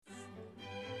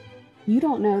You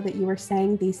don't know that you are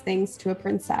saying these things to a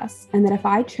princess, and that if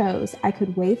I chose, I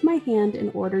could wave my hand and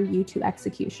order you to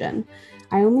execution.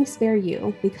 I only spare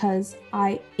you because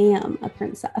I am a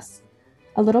princess.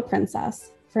 A little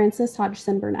princess, Frances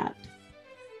Hodgson Burnett.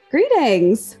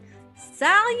 Greetings!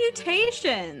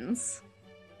 Salutations!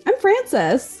 I'm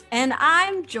Frances. And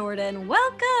I'm Jordan.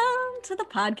 Welcome to the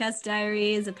Podcast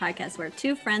Diaries, a podcast where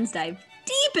two friends dive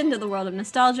deep into the world of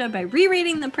nostalgia by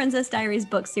rereading the Princess Diaries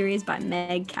book series by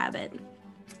Meg Cabot.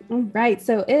 All right,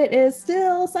 so it is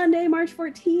still Sunday, March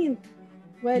 14th,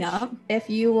 which if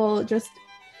you will just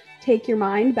take your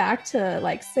mind back to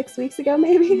like 6 weeks ago,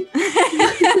 maybe,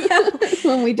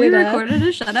 when we recorded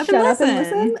a Shut Up and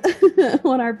Listen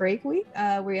on our break week.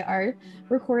 We are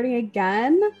recording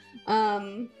again.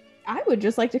 I would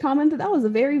just like to comment that was a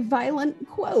very violent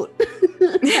quote.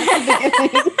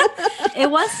 It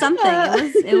was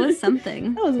something. It was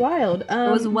something. That was wild.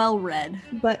 It was well read.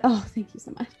 But thank you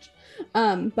so much.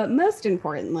 But most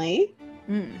importantly,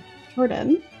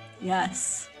 Jordan.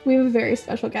 Yes. We have a very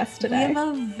special guest today. We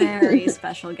have a very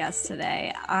special guest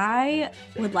today. I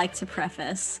would like to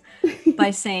preface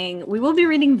by saying we will be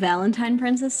reading Valentine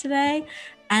Princess today,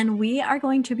 and we are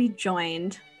going to be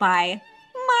joined by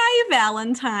my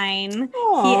Valentine.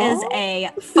 Aww. He is a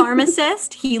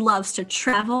pharmacist. He loves to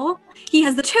travel. He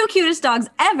has the two cutest dogs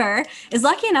ever, is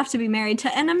lucky enough to be married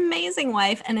to an amazing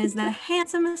wife, and is the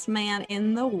handsomest man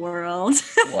in the world.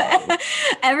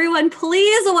 Everyone,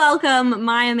 please welcome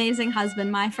my amazing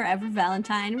husband, my forever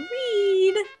Valentine,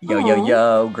 Reed. Yo, yo,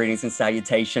 yo. Greetings and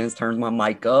salutations. Turns my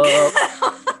mic up.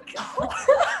 Oh my God.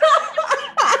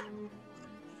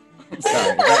 I'm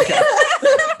sorry.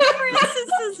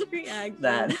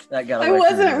 That got I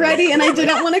wasn't ready and I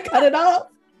didn't want to cut it off.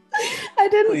 I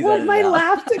didn't want my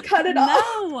laugh to cut it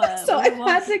off. So I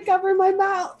had to cover my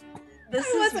mouth. This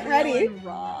wasn't really ready.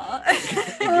 Raw.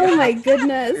 Oh my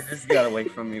goodness. This got away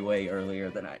from me way earlier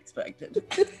than I expected.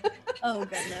 Oh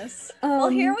goodness. Well,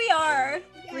 here we are.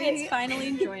 Yay. Reed's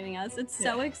finally joining us. It's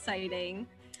so exciting.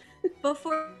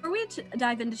 Before we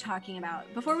dive into talking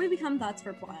about, before we become Thoughts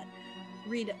for Plot,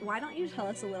 Reed, why don't you tell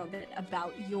us a little bit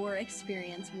about your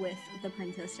experience with the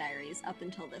Princess Diaries up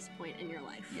until this point in your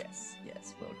life? Yes,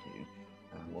 will do.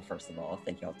 Well, first of all,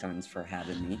 thank y'all tons for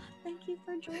having me. Thank you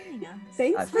for joining us.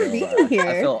 Thanks for being here.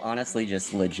 I feel honestly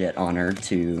just legit honored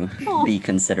to be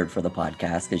considered for the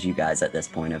podcast, because you guys at this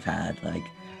point have had like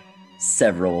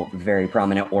several very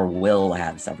prominent, or will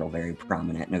have several very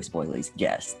prominent, no spoilies,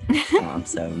 guests.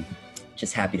 So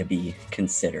just happy to be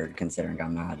considered, considering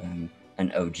I'm not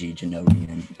an OG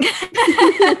Genovian.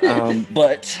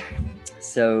 But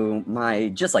so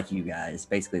just like you guys,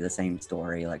 basically the same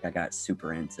story. Like I got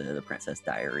super into the Princess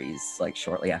Diaries like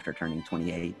shortly after turning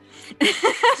 28.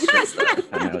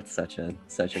 I know it's such a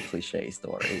cliche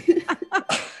story.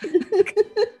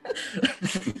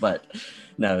 But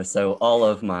no, so all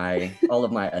of my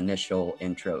initial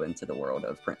intro into the world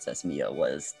of Princess Mia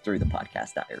was through the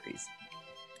Podcast Diaries.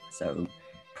 So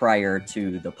prior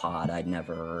to the pod, I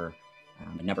never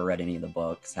read any of the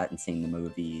books, hadn't seen the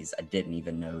movies. I didn't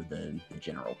even know the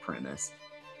general premise.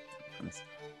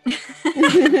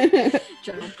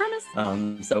 General premise.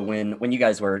 So when you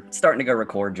guys were starting to go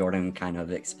record, Jordan kind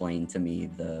of explained to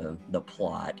me the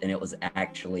plot, and it was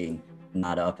actually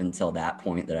not up until that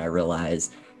point that I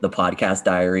realized the Podcast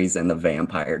Diaries and the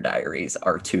Vampire Diaries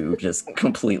are two just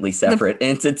completely separate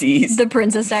entities. The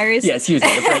Princess Diaries? Yes, the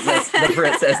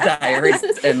Princess Diaries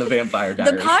and the Vampire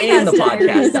Diaries. The Podcast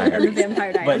Diaries. And the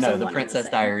Vampire Diaries. But no, the Princess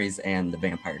Diaries and the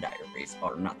Vampire Diaries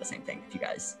are not the same thing, if you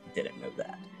guys didn't know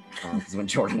that. Because when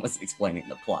Jordan was explaining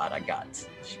the plot,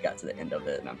 she got to the end of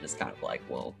it, and I'm just kind of like,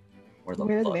 well, where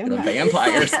the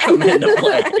vampires come into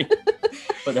play?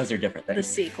 But those are different things. The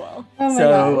sequel. Oh my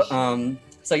gosh.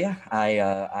 So yeah,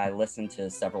 I listened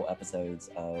to several episodes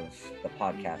of the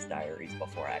Podcast Diaries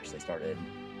before I actually started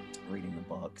reading the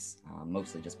books,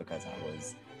 mostly just because I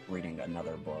was reading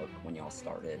another book when y'all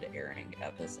started airing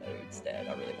episodes that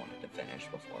I really wanted to finish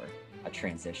before I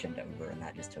transitioned over, and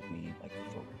that just took me like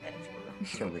forever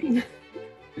to read.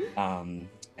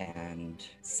 And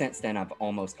since then, I've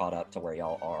almost caught up to where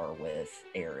y'all are with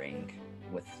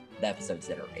the episodes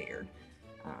that are aired.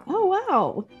 Oh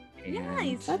wow.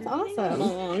 Nice. That's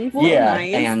awesome. Well, yeah,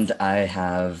 nice. And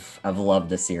I've loved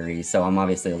the series, so I'm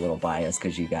obviously a little biased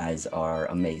because you guys are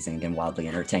amazing and wildly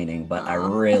entertaining, but I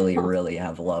really, really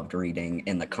have loved reading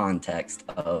in the context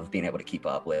of being able to keep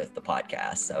up with the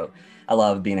podcast. So I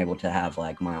love being able to have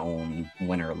like my own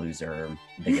winner, loser,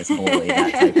 biggest bully,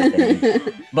 that type of thing.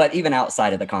 But even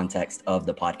outside of the context of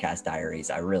the Podcast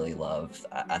Diaries, I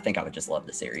think I would just love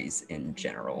the series in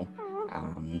general.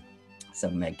 So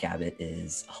Meg Cabot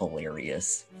is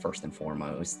hilarious, first and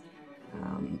foremost.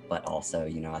 But also,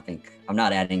 I think I'm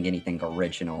not adding anything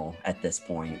original at this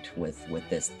point with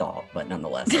this thought, but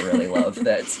nonetheless, I really love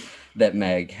that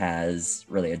Meg has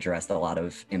really addressed a lot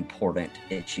of important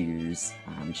issues.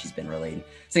 She's been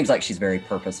seems like she's very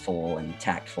purposeful and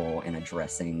tactful in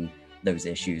addressing those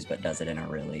issues, but does it in a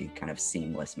really kind of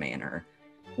seamless manner,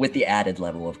 with the added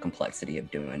level of complexity of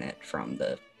doing it from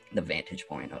the vantage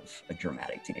point of a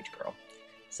dramatic teenage girl.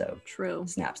 So true.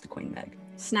 Snaps to Queen Meg.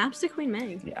 Snaps to Queen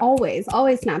Meg. Yeah. Always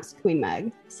snaps to Queen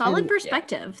Meg. Solid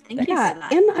perspective. Thank you for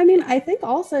that. And I mean, I think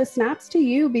also snaps to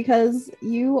you because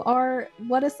you are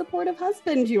what a supportive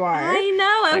husband you are. I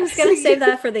know. I was going to save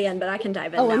that for the end, but I can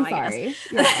dive in now, I'm I sorry.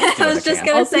 guess. I was just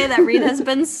going to say that Reed has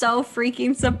been so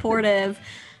freaking supportive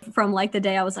from like the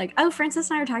day I was like, oh, Francis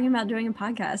and I are talking about doing a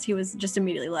podcast. He was just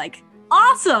immediately like,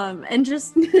 awesome, and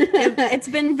just it's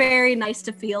been very nice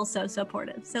to feel so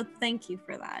supportive, so thank you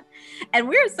for that. And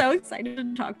we're so excited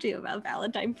to talk to you about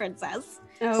Valentine Princess.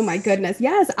 Oh my goodness,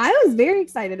 yes, I was very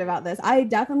excited about this. I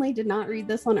definitely did not read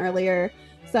this one earlier,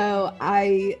 so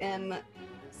I am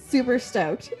super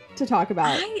stoked to talk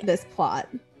about this plot.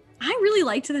 I really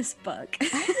liked this book.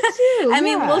 I do, I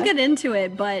mean, we'll get into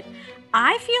it, but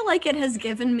I feel like it has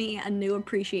given me a new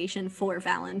appreciation for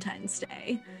Valentine's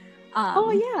Day.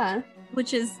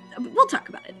 Which is, we'll talk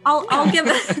about it. I'll give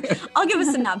a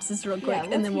synopsis real quick,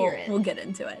 and then we'll get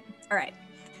into it. All right.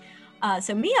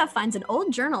 So Mia finds an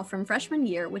old journal from freshman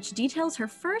year which details her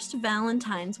first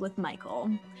Valentines with Michael.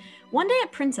 One day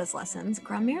at princess lessons,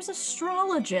 Grandmere's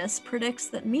astrologist predicts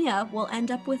that Mia will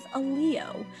end up with a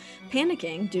Leo.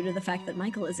 Panicking due to the fact that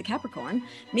Michael is a Capricorn,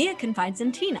 Mia confides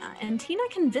in Tina, and Tina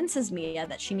convinces Mia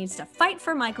that she needs to fight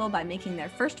for Michael by making their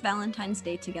first Valentine's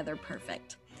Day together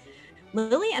perfect.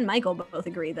 Lily and Michael both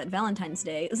agree that Valentine's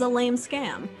Day is a lame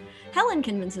scam. Helen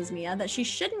convinces Mia that she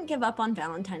shouldn't give up on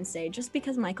Valentine's Day just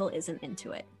because Michael isn't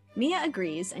into it. Mia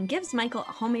agrees and gives Michael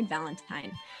a homemade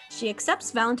Valentine. She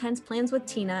accepts Valentine's plans with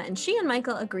Tina, and she and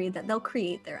Michael agree that they'll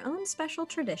create their own special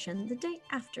tradition the day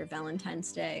after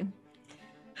Valentine's Day.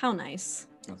 How nice.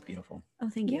 That's beautiful. Oh,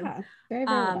 thank you. Yeah, very, very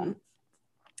well done.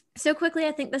 So quickly,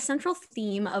 I think the central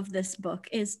theme of this book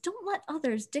is don't let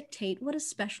others dictate what is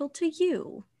special to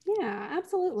you. Yeah,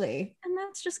 absolutely. And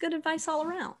that's just good advice all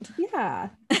around. Yeah.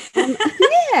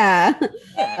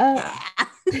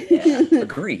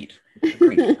 Agreed.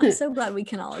 I'm so glad we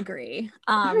can all agree.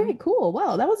 All right, cool.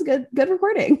 Well, that was good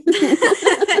recording.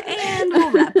 And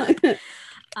we'll wrap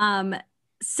up.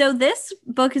 So this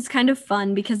book is kind of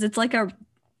fun because it's like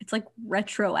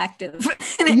retroactive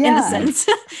in a sense.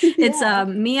 It's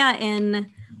Mia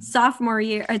in sophomore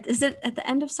year. Is it at the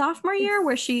end of sophomore year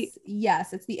where she?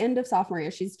 Yes, it's the end of sophomore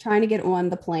year. She's trying to get on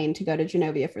the plane to go to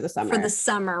Genovia for the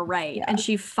summer. Right. Yeah. And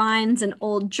she finds an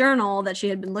old journal that she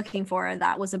had been looking for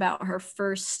that was about her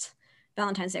first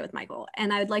Valentine's Day with Michael.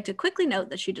 And I would like to quickly note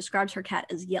that she describes her cat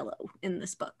as yellow in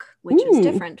this book, which is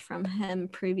different from him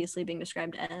previously being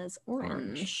described as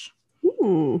orange.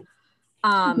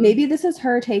 Maybe this is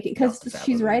her taking, because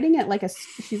she's writing it like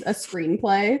she's a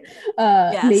screenplay.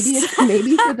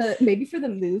 Maybe for the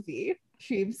movie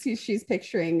she's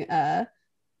picturing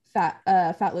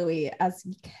Fat Louie as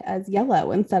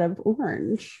yellow instead of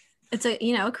orange. It's a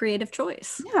creative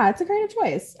choice. Yeah, it's a creative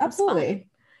choice. Absolutely.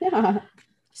 Yeah.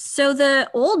 So the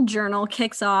old journal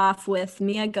kicks off with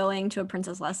Mia going to a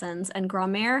princess lessons, and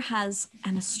Grandmere has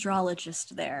an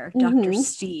astrologist there, Dr.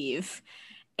 Steve.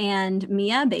 And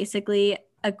Mia basically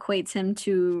equates him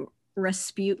to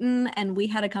Rasputin, and we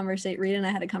had a conversation. Rita and I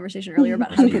had a conversation earlier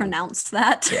about how to pronounce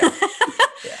that.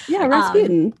 Yeah,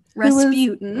 Rasputin.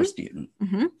 Rasputin.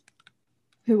 Mm-hmm.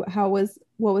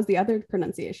 What was the other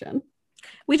pronunciation?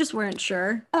 We just weren't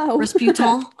sure. Oh, Rasputin.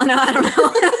 No, I don't know.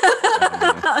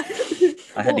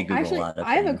 I had to Google a lot of things.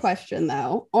 I have a question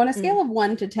though. On a scale of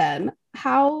 1 to 10,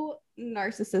 how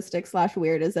narcissistic /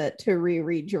 weird is it to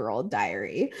reread your old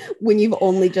diary when you've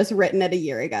only just written it a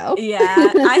year ago?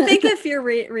 Yeah, I think if you're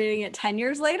reading it 10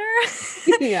 years later,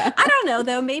 I don't know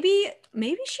though. Maybe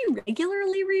she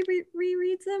regularly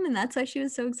rereads them, and that's why she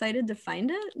was so excited to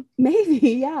find it.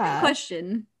 Maybe, yeah. Good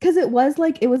question. Because it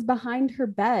was behind her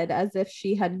bed, as if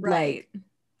she had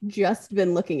just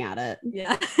been looking at it.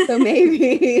 Yeah. So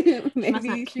maybe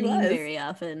she was very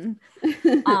often.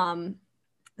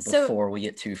 Before we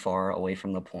get too far away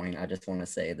from the point, I just want to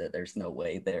say that there's no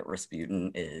way that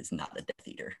Rasputin is not a Death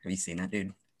Eater. Have you seen that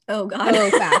dude? Oh God. Oh,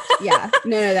 fact. Yeah.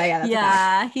 No, that's a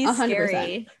fact. He's 100%.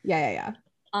 Scary. Yeah.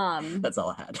 That's all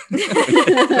I had.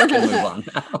 Can move on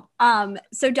now.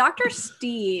 So Dr.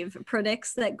 Steve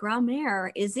predicts that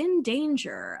Grandmere is in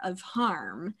danger of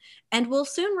harm and will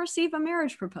soon receive a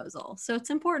marriage proposal. So it's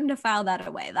important to file that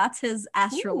away. That's his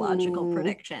astrological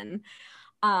prediction.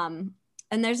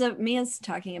 And Mia's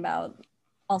talking about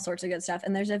all sorts of good stuff.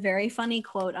 And there's a very funny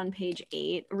quote on page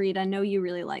 8. Reed, I know you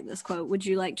really like this quote. Would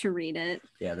you like to read it?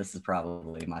 Yeah, this is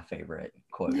probably my favorite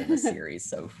quote in the series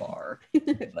so far.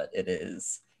 But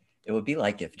it would be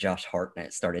like if Josh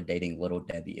Hartnett started dating Little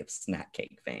Debbie of snack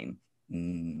cake fame.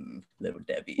 Little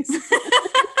Debbie's.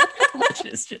 Which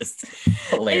is just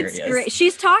hilarious. It's great.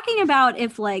 She's talking about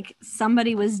if like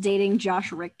somebody was dating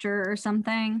Josh Richter or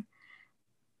something.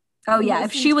 Oh yeah,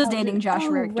 if she was dating Josh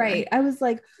Richter. Right. I was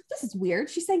like, this is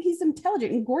weird. She's saying he's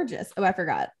intelligent and gorgeous. Oh, I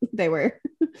forgot. They were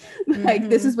like,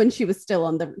 this is when she was still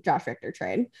on the Josh Richter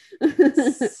train.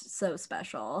 So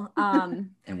special. And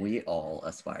we all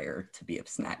aspire to be of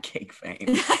snack cake fame.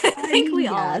 I think we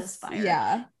all aspire.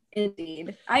 Yeah.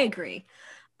 Indeed. I agree.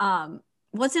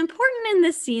 What's important in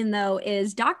this scene though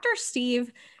is Dr.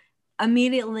 Steve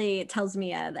immediately tells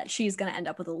Mia that she's going to end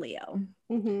up with a Leo.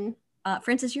 Mm-hmm.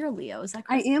 Francis, you're a Leo, is that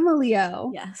correct? I am a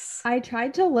Leo. Yes. I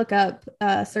tried to look up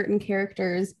a certain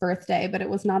character's birthday, but it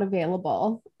was not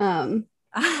available. Yeah,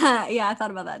 I thought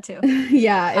about that too.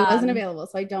 Yeah, it wasn't available,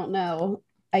 so I don't know.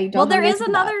 Well, there is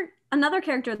another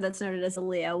character that's noted as a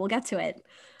Leo. We'll get to it.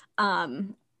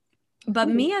 But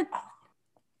Mia,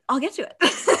 I'll get to it.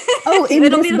 Oh,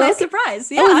 it'll be a nice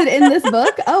surprise. Yeah. Oh, is it in this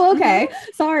book? Oh, okay.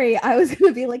 Sorry, I was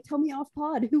gonna be like, tell me off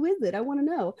pod. Who is it? I want to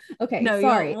know. Okay, no,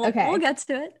 sorry. Okay, we'll get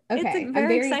to it. Okay, it's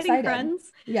very exciting,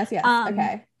 friends. Yes.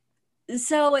 Okay.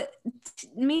 So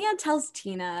Mia tells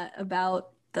Tina about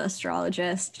the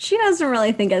astrologist. She doesn't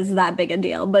really think it's that big a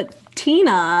deal, but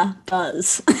Tina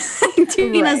does.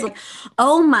 Tina's like,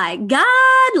 oh my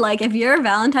God, like if your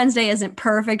Valentine's Day isn't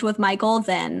perfect with Michael,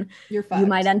 then you're fucked. You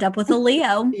might end up with a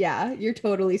Leo. Yeah, you're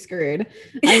totally screwed.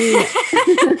 I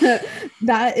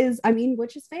mean,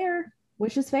 which is fair.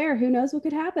 Which is fair. Who knows what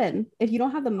could happen? If you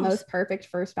don't have the most perfect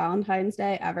first Valentine's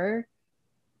Day ever.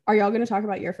 Are y'all going to talk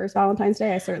about your first Valentine's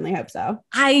Day? I certainly hope so.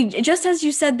 Just as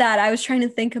you said that, I was trying to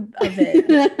think of it.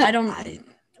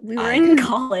 We were in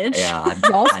college. Yeah,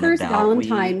 y'all's first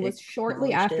Valentine was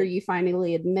shortly after you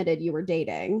finally admitted you were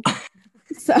dating.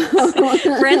 So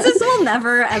Francis will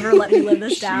never ever let me live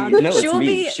this down.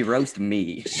 She roast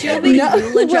me. She'll be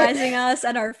eulogizing us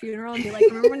at our funeral and be like,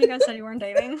 "Remember when you guys said you weren't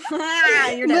dating?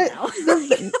 You're dead now."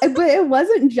 But it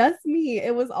wasn't just me;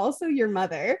 it was also your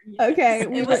mother. Okay,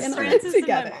 we were in it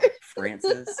together.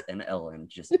 Francis and Ellen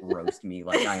just roast me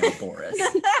like I am Boris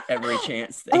every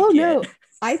chance they get. No.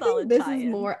 I think this is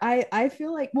more, I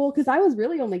feel like, well, because I was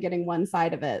really only getting one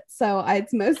side of it. So it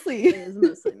is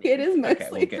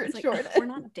mostly for Jordan. We're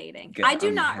not dating. Good. I do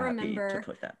not remember. To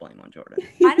put that blame on Jordan.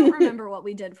 I don't remember what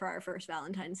we did for our first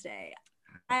Valentine's Day.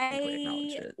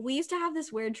 We used to have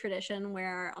this weird tradition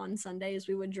where on Sundays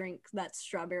we would drink that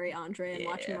strawberry entree and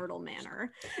watch Myrtle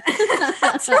Manor.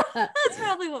 That's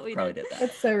probably what we did. That.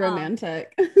 That's so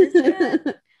romantic.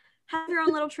 Have your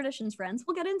own little traditions, friends.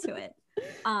 We'll get into it.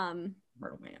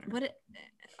 Myrtle Manor.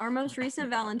 Our most recent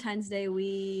Valentine's Day,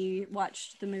 we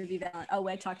watched the movie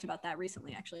I talked about that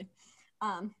recently, actually.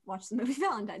 Watched the movie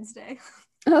Valentine's Day.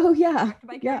 Oh yeah.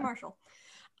 By Carrie Marshall.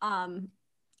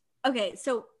 Okay,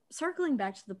 so circling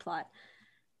back to the plot,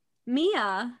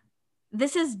 Mia,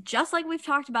 this is just like we've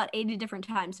talked about 80 different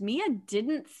times. Mia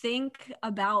didn't think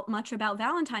much about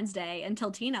Valentine's Day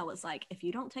until Tina was like, if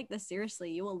you don't take this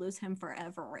seriously, you will lose him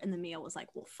forever. And then Mia was like,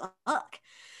 well, fuck.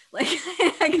 Like,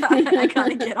 I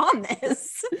gotta get on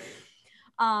this.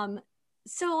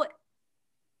 So,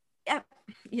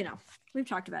 we've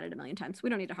talked about it a million times. We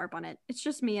don't need to harp on it. It's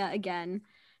just Mia, again,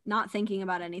 not thinking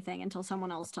about anything until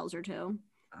someone else tells her to.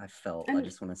 I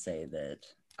just want to say that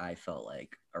I felt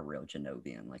like a real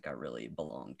Genovian, like I really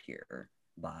belonged here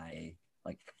by,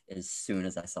 like, as soon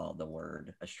as I saw the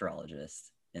word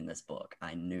astrologist in this book,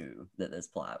 I knew that this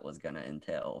plot was going to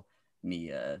entail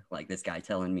Mia, like this guy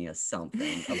telling Mia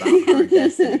something about her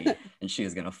destiny, and she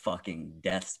was going to fucking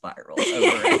death spiral over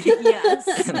it. Yes.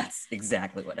 And that's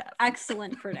exactly what happened.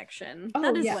 Excellent prediction.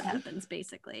 That is what happens,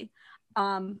 basically.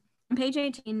 On page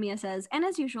 18, Mia says, and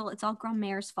as usual, it's all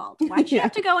Grandmere's fault. Why'd she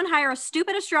have to go and hire a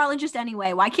stupid astrologist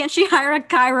anyway? Why can't she hire a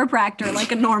chiropractor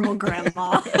like a normal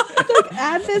grandma?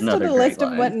 Add this to the list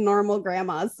of what normal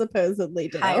grandmas supposedly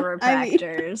do.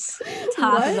 Chiropractors.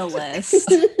 Top of the list.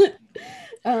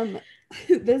 And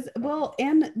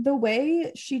the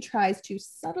way she tries to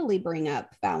subtly bring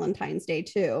up Valentine's Day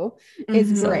too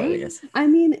is great. So I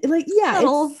mean, like,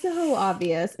 it's so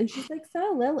obvious. And she's like,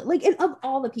 so Lily, like, and of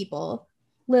all the people,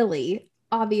 Lily,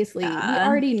 obviously, we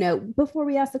already know, before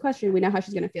we ask the question, we know how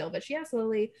she's going to feel, but she asks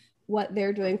Lily what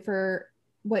they're doing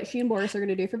what she and Boris are going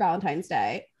to do for Valentine's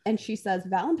Day. And she says,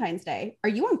 Valentine's Day, are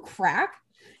you on crack?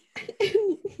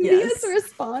 And Yes. Mia's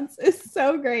response is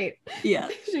so great. Yeah.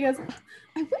 She goes,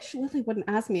 I wish Lily wouldn't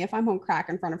ask me if I'm on crack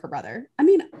in front of her brother. I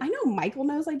mean, I know Michael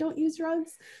knows I don't use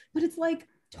drugs, but it's like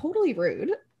totally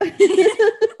rude.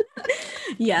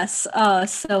 Yes.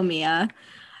 So Mia.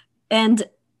 And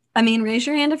I mean, raise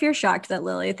your hand if you're shocked that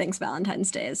Lily thinks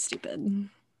Valentine's Day is stupid.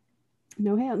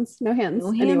 No hands No hands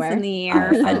anywhere. in the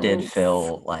air. I did folks.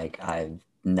 feel like I've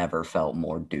never felt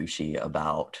more douchey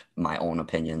about my own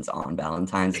opinions on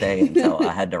Valentine's Day until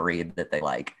I had to read that they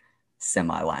like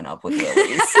semi-line up with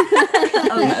lilies.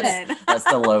 shit. That's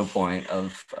the low point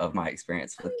of my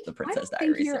experience with the Princess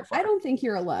Diaries so far. I don't think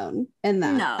you're alone in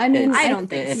that. No, I mean, I don't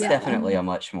think it's so. definitely a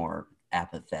much more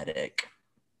apathetic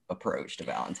approach to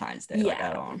Valentine's Day. Like Yeah.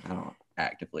 I don't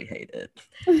actively hate it.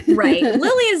 Right.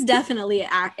 Lily is definitely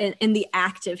in the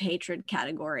active hatred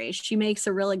category. She makes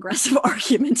a real aggressive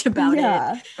argument about it.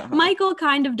 Uh-huh. Michael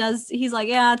kind of does. He's like,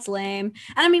 yeah, it's lame.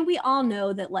 And I mean, we all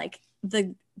know that like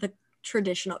the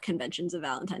traditional conventions of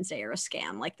Valentine's Day are a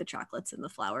scam, like the chocolates and the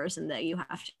flowers, and that you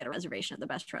have to get a reservation at the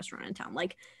best restaurant in town.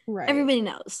 Like right. everybody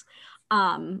knows.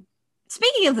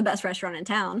 Speaking of the best restaurant in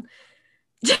town,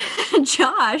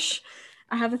 Josh,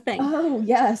 I have a thing. Oh,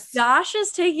 yes. Josh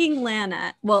is taking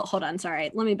Lana. Well, hold on. Sorry.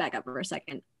 Let me back up for a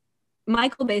second.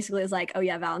 Michael basically is like, oh,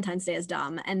 yeah, Valentine's Day is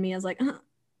dumb. And Mia's like,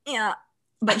 yeah.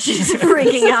 But she's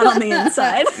freaking out on the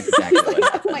inside. Exactly.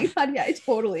 Like, oh my God. Yeah, I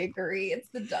totally agree. It's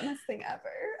the dumbest thing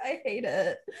ever. I hate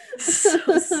it.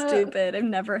 So stupid. I've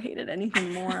never hated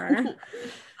anything more.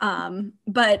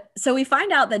 But so we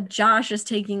find out that Josh is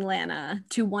taking Lana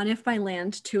to One If by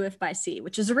Land, Two If by Sea,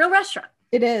 which is a real restaurant.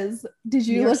 It is. Did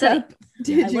you New York look City. up? Did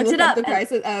you looked look it up up, the and-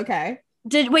 prices? Oh, okay.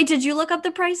 Did you look up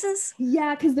the prices?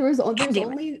 Yeah, because there's damn it.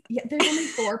 only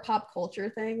 4 pop culture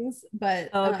things,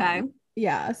 but Okay.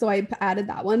 yeah, so I added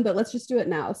that one, but let's just do it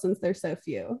now since there's so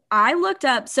few. I looked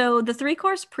up, so the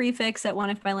 3-course prefix at One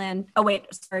If by Land. Oh wait,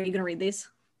 sorry, are you gonna read these?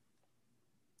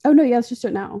 Oh no, yeah, let's just do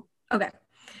it now. Okay.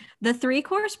 The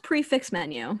 3-course prefix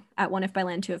menu at One If by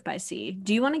Land, Two If by Sea.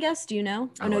 Do you want to guess? Do you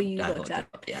know? Oh no, you I looked it up.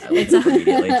 up. Yeah, It's it's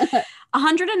immediately.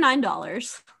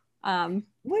 $109.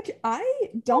 Which I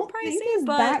don't pricey, think is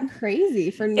but that crazy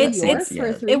for New it's- York it's- for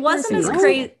a yeah. 3 It wasn't as person meal.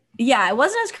 crazy. Yeah, it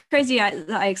wasn't as crazy as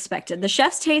I expected. The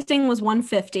chef's tasting was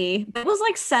 $150. It was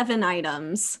like 7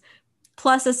 items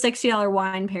plus a $60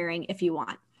 wine pairing if you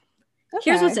want.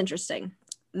 Here's Okay. what's interesting.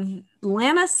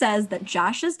 Lana says that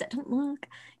Josh's dad. Don't look.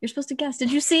 You're supposed to guess.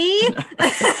 Did you see?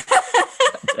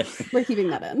 We're keeping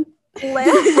that in.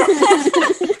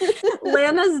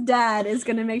 Lana's dad is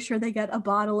going to make sure they get a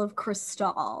bottle of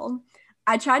Cristal.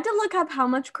 I tried to look up how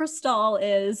much Cristal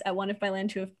is at One If by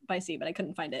Land, Two If by Sea, but I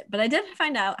couldn't find it. But I did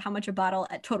find out how much a bottle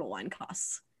at Total Wine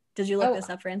costs. Did you look this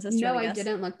up, Francis? Do you No, wanna I guess?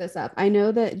 didn't look this up. I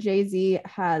know that Jay-Z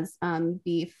has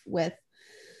beef with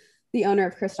the owner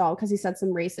of Cristal because he said some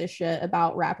racist shit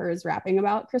about rappers rapping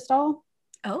about Cristal.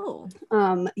 Oh,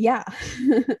 Yeah.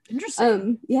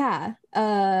 interesting. Yeah.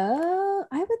 I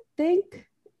would think.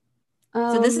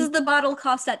 So this is the bottle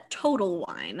cost at Total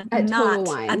Wine, At not Total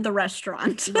Wine. at the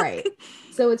restaurant. right.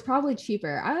 So it's probably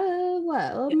cheaper. What?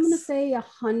 I'm gonna Yes. say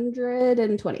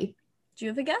 120. Do you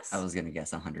have a guess? I was gonna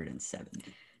guess 170.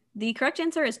 The correct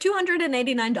answer is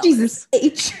 $289. Jesus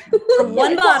H. For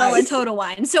one bottle at Yes. Total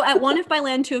Wine. So at One If by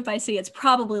Land, Two If by Sea, it's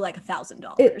probably like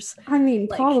 $1,000. I mean,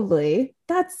 Like, probably.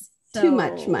 That's too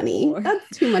much money.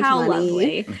 That's too much How money.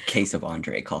 lovely. A case of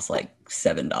Andre costs like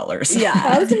 $7. Yeah.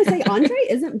 I was gonna say Andre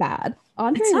isn't bad.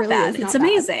 Andre It's not really bad. is not It's bad.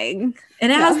 amazing.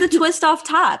 And it Yeah. has the twist off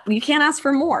top. You can't ask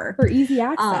for more. For easy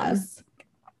access.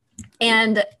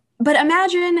 But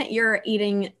imagine you're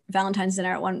eating Valentine's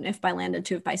dinner at One If by Land and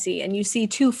Two If by Sea, and you see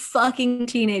 2 fucking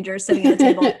teenagers sitting at a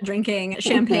table drinking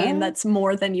champagne that's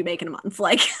more than you make in a month.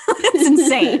 Like, it's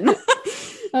insane.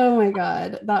 Oh my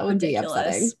God. That would be Ridiculous.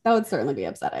 upsetting. That would certainly be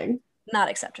upsetting. Not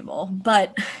acceptable.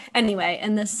 But anyway,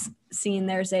 in this scene,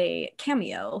 there's a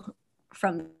cameo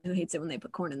from Who Hates It When They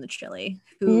Put Corn in the Chili,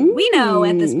 who we know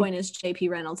at this point is J.P.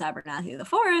 Reynolds Abernathy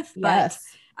IV. But Yes.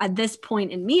 at this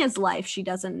point in Mia's life, she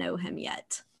doesn't know him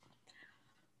yet.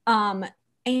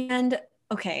 And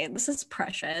okay, this is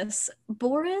precious.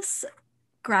 Boris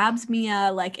grabs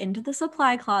Mia like into the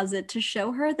supply closet to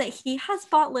show her that he has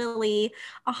bought Lily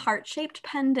a heart-shaped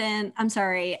pendant. I'm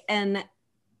sorry, and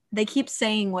they keep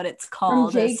saying what it's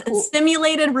called. J. It's a Cool-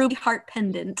 simulated ruby heart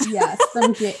pendant. Yes.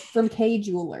 From K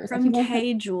Jewelers. I From think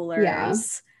K Jewelers.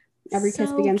 Yeah. Every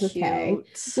kiss begins with K.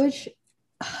 cute. Which,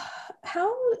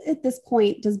 how at this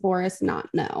point does Boris not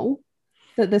know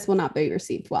that this will not be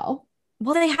received well?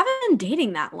 Well, they haven't been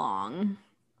dating that long.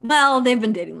 Well, they've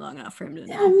been dating long enough for him to I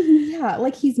know. mean, yeah,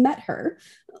 like he's met her.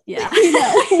 Yeah. You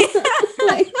know?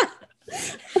 Like,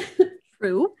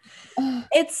 True.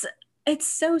 It's It's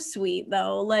so sweet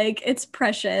though. Like, it's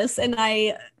precious, and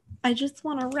I just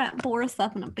want to wrap Boris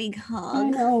up in a big hug. I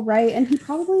know, right? And he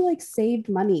probably like saved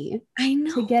money I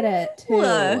know to get it too.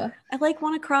 I like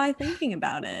want to cry thinking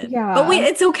about it. Yeah. But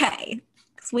it's okay.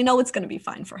 Because we know it's going to be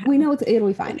fine for him. We know it'll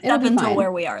be fine. It'll Up be until fine.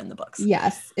 where we are in the books.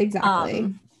 Yes,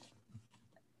 exactly.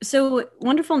 So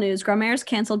wonderful news. Grandmere's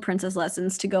canceled princess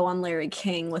lessons to go on Larry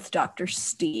King with Dr.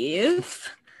 Steve.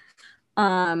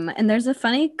 And there's a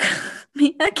funny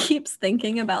Mia keeps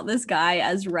thinking about this guy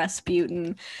as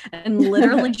Rasputin and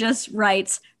literally just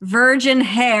writes virgin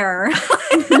hair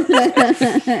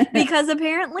because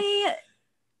apparently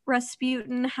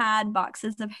Rasputin had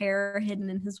boxes of hair hidden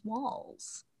in his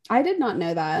walls. I did not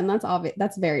know that, and that's obvious.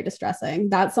 That's very distressing.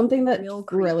 That's something that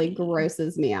really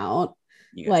grosses me out.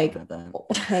 Like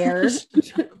hair.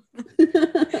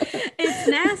 It's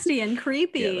nasty and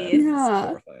creepy.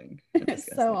 Yeah,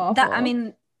 it's so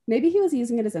awful. Maybe he was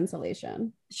using it as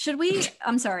insulation. Should we?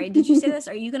 I'm sorry. Did you say this?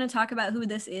 Are you going to talk about who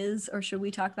this is, or should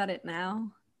we talk about it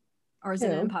now, or is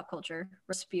it in pop culture?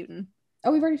 Rasputin.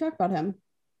 Oh, we've already talked about him.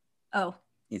 Oh,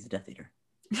 he's a Death Eater.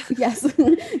 Yes.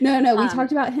 No. We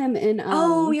talked about him in.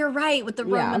 Oh, you're right. With the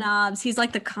Romanovs, he's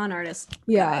like the con artist.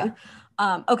 Yeah.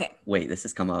 Okay. Wait, this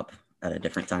has come up at a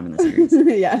different time in the series.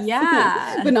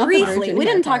 Yeah. But not briefly. We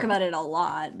didn't talk about it a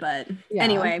lot, but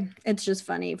anyway, it's just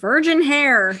funny. Virgin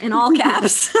hair in all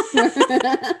caps.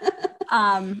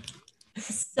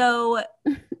 So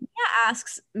Mia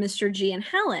asks Mr. G and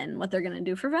Helen what they're going to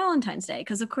do for Valentine's Day,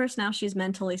 because of course now she's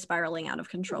mentally spiraling out of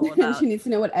control about she needs to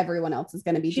know what everyone else is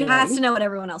going to be doing. She has to know what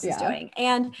everyone else is doing,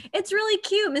 and it's really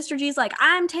cute. Mr. G's like,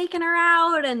 I'm taking her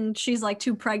out, and she's like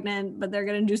too pregnant, but they're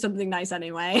going to do something nice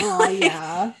anyway. Oh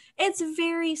yeah. It's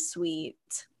very sweet.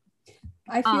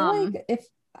 I feel like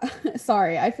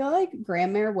I feel like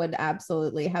Grandmere would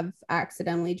absolutely have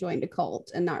accidentally joined a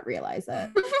cult and not realize it.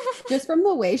 Just from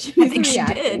the way she's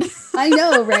reacting. I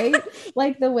know, right?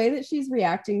 Like the way that she's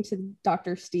reacting to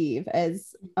Dr. Steve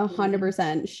is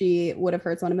 100% she would have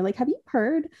heard someone be like, have you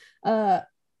heard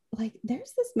like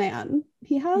there's this man.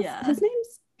 He has his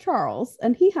name's Charles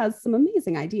and he has some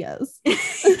amazing ideas.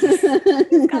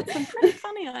 He's got some pretty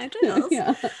funny ideas.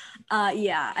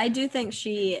 Yeah, I do think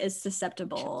she is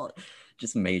susceptible.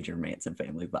 Just major Manson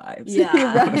family vibes.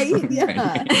 Yeah. Right?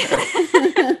 Yeah.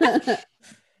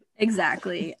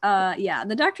 Exactly.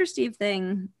 The Dr. Steve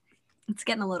thing, it's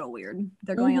getting a little weird.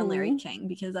 They're going on Larry King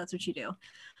because that's what you do.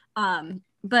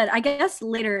 But I guess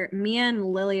later Mia and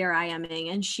Lily are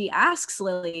IMing and she asks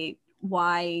Lily,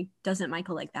 why doesn't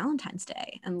Michael like Valentine's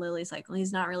Day? And Lily's like, well,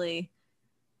 he's not really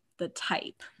the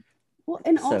type. Well,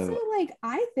 and also, like,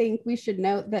 I think we should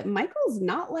note that Michael's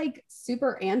not like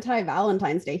super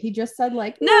anti-Valentine's Day. He just said,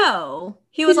 like, no.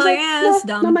 He was like, it's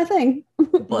dumb. Not my thing.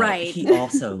 But right. He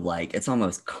also, like, it's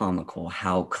almost comical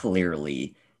how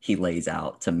clearly he lays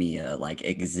out to Mia, like,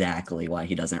 exactly why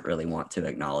he doesn't really want to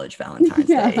acknowledge Valentine's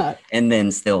Day. And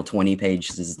then still 20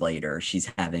 pages later,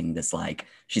 she's having this, like,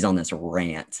 she's on this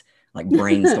rant, like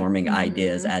brainstorming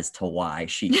ideas as to why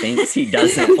she thinks he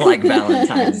doesn't like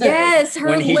Valentine's Day. Yes, her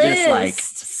when he list. Just like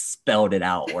spelled it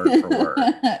out word for word.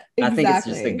 Exactly. I think it's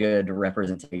just a good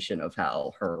representation of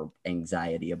how her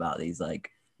anxiety about these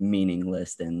like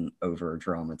meaningless and over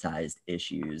dramatized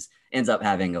issues ends up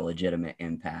having a legitimate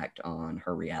impact on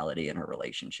her reality and her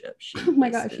relationship. Oh my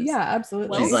gosh, yeah,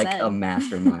 absolutely. She's like a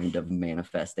mastermind of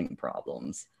manifesting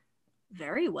problems.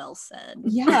 Very well said.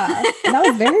 Yeah, that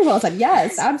was very well said.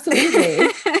 Yes, absolutely.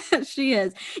 She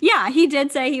is. Yeah, he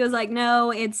did say, he was like,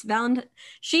 no, it's Valentine.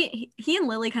 He and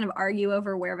Lily kind of argue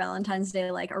over where Valentine's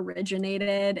Day like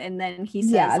originated, and then he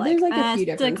says, there's like a few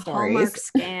different stories. Hallmark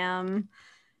scam.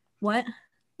 What?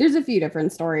 There's a few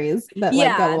different stories that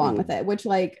like go along with it, which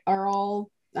like are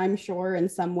all, I'm sure, in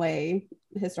some way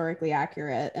historically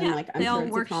accurate, and like I'm sure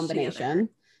it's a combination.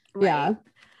 Right. Yeah.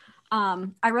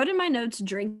 I wrote in my notes,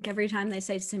 drink every time they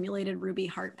say simulated ruby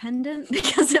heart pendant,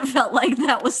 because it felt like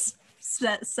that was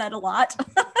said a lot.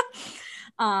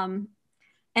 And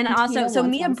also, so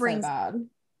Mia brings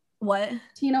what?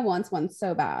 Tina wants one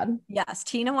so bad. Yes,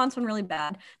 Tina wants one really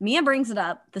bad. Mia brings it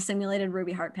up, the simulated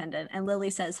ruby heart pendant, and Lily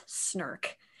says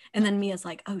snark. And then Mia's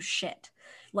like, oh shit.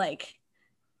 Like,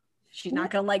 she's not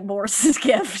gonna like Boris's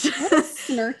gift. What does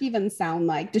snark even sound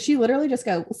like? Does she literally just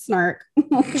go snark?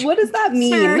 What does that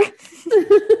mean? A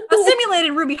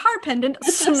simulated ruby heart pendant.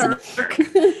 Snark.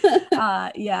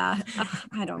 I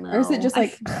don't know. Or is it just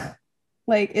like,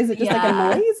 is it just like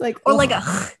a noise? Like, or like a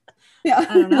yeah.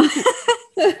 I don't know.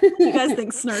 What do you guys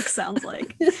think snark sounds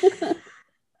like?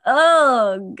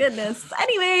 Oh goodness.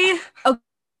 Anyway,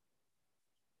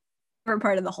 favorite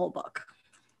part of the whole book.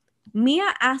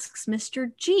 Mia asks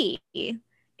Mr. G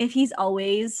if he's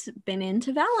always been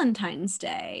into Valentine's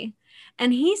Day.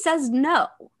 And he says no.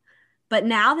 But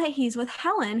now that he's with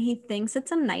Helen, he thinks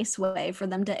it's a nice way for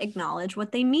them to acknowledge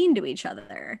what they mean to each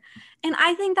other. And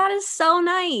I think that is so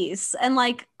nice and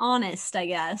like honest, I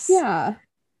guess. Yeah.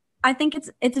 I think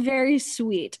it's very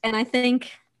sweet. And I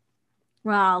think,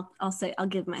 well, I'll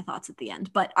give my thoughts at the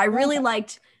end. But I really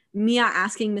liked Mia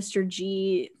asking Mr.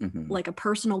 G like a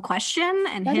personal question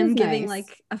and That him is giving nice.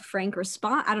 like a frank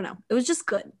response. I don't know. It was just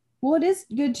good. Well, it is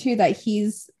good too that he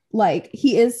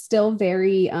is still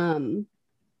very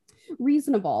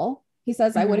reasonable. He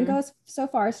says, I wouldn't go so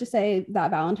far as to say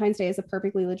that Valentine's Day is a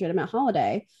perfectly legitimate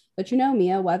holiday. But you know,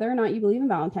 Mia, whether or not you believe in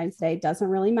Valentine's Day doesn't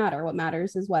really matter. What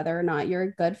matters is whether or not you're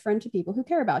a good friend to people who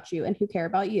care about you and who care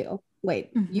about you.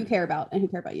 Wait, you care about and who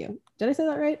care about you. Did I say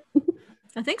that right?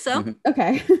 I think so.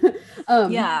 Okay.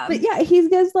 Yeah. But yeah, he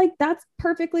gives like, that's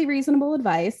perfectly reasonable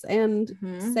advice. And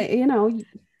say, you know, you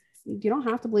don't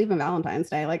have to believe in Valentine's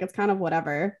Day. Like, it's kind of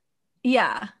whatever.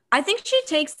 Yeah. I think she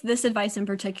takes this advice in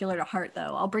particular to heart,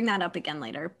 though. I'll bring that up again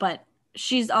later. But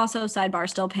she's also, sidebar,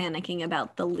 still panicking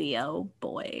about the Leo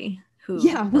boy who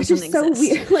which is so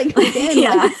exist. weird. Like, again,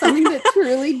 like, it's something that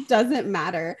truly doesn't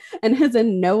matter and has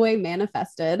in no way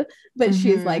manifested. But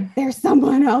she's like, there's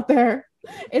someone out there.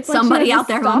 It's somebody like out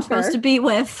there who I'm supposed to be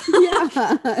with.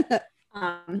 Yeah.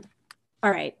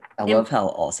 All right. I love how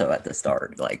also at the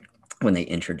start, like when they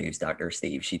introduce Dr.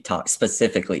 Steve, she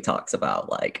specifically talks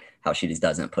about like how she just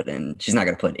doesn't she's not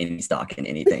going to put any stock in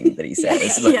anything that he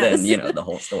says. But then, you know, the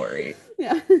whole story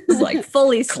is like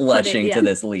fully clutching to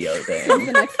this Leo thing.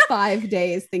 The next 5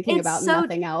 days thinking about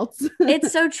nothing else.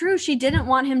 It's so true. She didn't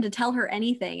want him to tell her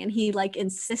anything. And he like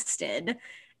insisted.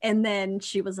 And then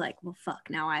she was like, well, fuck,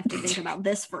 now I have to think about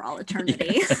this for all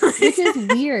eternity. Which is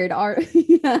weird.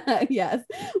 Yes.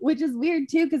 Which is weird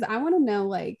too. Cause I want to know,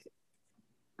 like,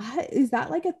 is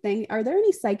that like a thing? Are there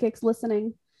any psychics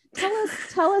listening?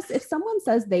 Tell us if someone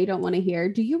says they don't want to hear,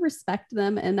 do you respect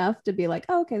them enough to be like,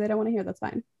 oh, okay, they don't want to hear, that's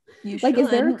fine. Like, is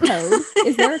there a code?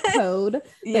 Is there a code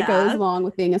that goes along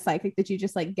with being a psychic that you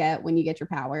just like get when you get your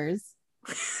powers?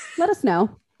 Let us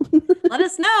know. Let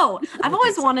us know. I've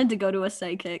always wanted to go to a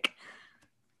psychic.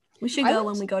 We should go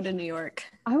when we go to New York.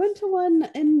 I went to one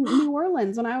in New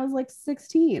Orleans when I was like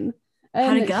 16. And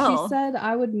how'd it go? She said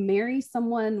I would marry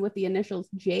someone with the initials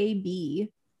JB.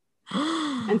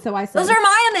 And so I said, those are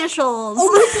my initials.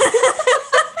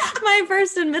 Oh my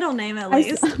first and middle name, at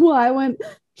least. I went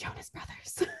Jonas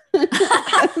Brothers.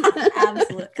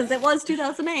 Absolutely, because it was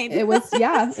 2008. It was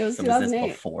 2008. Was this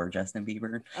before Justin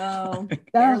Bieber? Oh,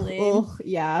 barely.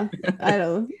 Yeah. I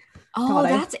don't. Oh, God,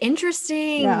 that's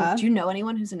interesting. Yeah. Do you know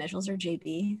anyone whose initials are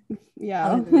JB?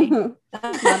 Yeah.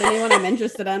 Not anyone I'm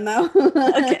interested in, though.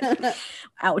 Okay.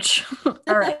 Ouch.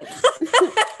 All right.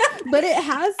 But it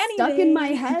has stuck in my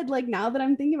head, like, now that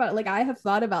I'm thinking about it. Like, I have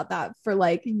thought about that for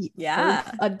like for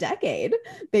a decade,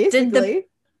 basically.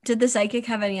 Did the psychic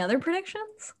have any other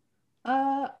predictions?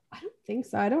 I don't think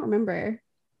so. I don't remember.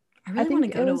 I really want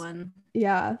to go to one.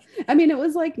 Yeah. I mean, it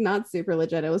was like not super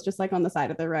legit. It was just like on the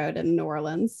side of the road in New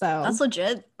Orleans. So that's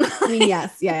legit. I mean,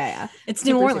 yes. Yeah. It's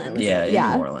New Orleans.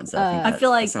 Yeah. New Orleans. I feel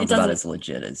like sounds about as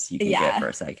legit as you can get for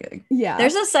a psychic. Yeah.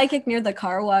 There's a psychic near the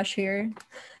car wash here.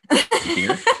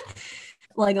 Here?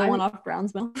 Like the one off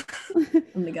Brownsville.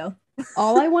 Let me go.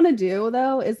 All I want to do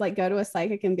though is like go to a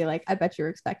psychic and be like, I bet you're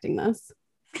expecting this.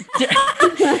 You've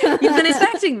been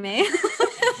expecting me.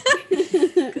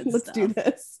 Let's do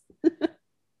this.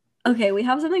 Okay, we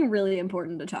have something really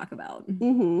important to talk about.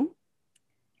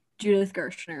 Judith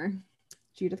Gershner.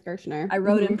 I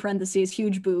wrote in parentheses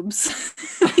huge boobs.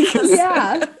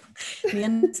 Yeah.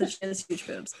 Me said she has huge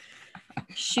boobs.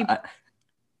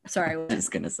 Sorry. I was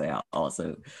just gonna say, I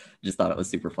also just thought it was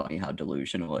super funny how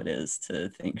delusional it is to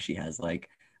think she has like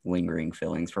lingering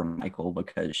feelings for Michael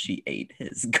because she ate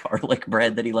his garlic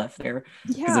bread that he left there.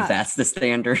 Because if that's the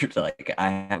standard, like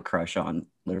I have a crush on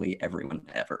literally everyone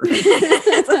ever.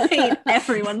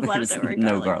 Everyone's leftover.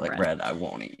 No garlic bread I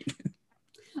won't eat.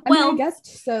 I mean, I guess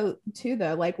so too,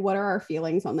 though. Like, what are our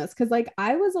feelings on this? Because, like,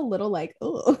 I was a little like,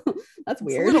 oh, that's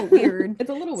weird. It's a little weird. It's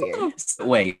a little weird.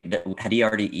 Wait, had he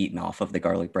already eaten off of the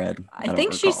garlic bread? I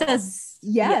think she says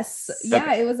yes. Yeah,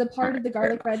 okay. It was a part of the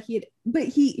garlic bread she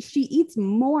eats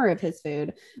more of his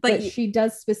food, but she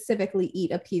does specifically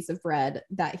eat a piece of bread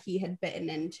that he had bitten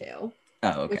into.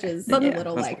 Oh, okay. Which is a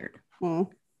little like weird. Oh.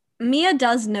 Mia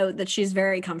does note that she's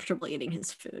very comfortable eating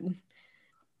his food.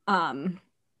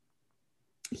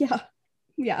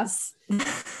 Yes.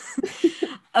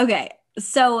 Okay,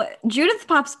 so Judith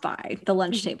pops by the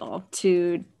lunch table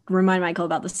to remind Michael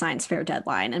about the science fair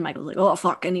deadline, and Michael's like, oh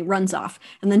fuck, and he runs off,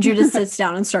 and then Judith sits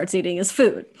down and starts eating his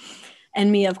food,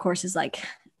 and Mia of course is like,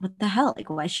 what the hell? Like,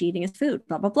 why is she eating his food?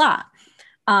 Blah, blah, blah.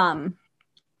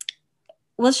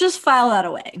 Let's just file that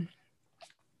away.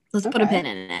 Let's put a pin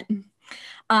in it.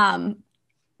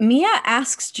 Mia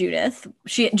asks Judith,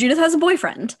 Judith has a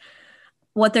boyfriend,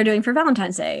 what they're doing for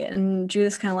Valentine's Day. And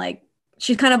Judith's kind of like,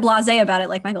 she's kind of blasé about it.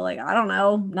 Like, Michael, like, I don't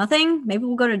know, nothing. Maybe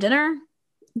we'll go to dinner.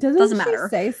 Doesn't matter.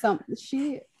 Say something?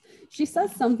 She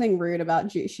says something rude about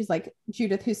Judith. She's like,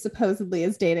 Judith, who supposedly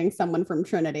is dating someone from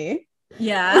Trinity.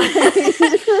 Yeah.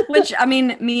 Which, I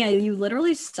mean, Mia, you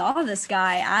literally saw this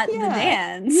guy at the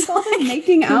dance. You saw them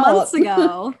making out months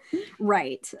ago.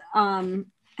 Right. I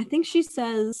think she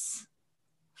says,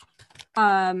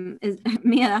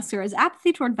 Mia asks her, is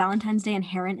apathy toward Valentine's Day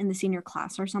inherent in the senior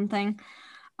class or something?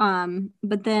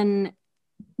 But then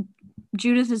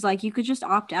Judith is like, you could just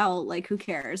opt out. Like, who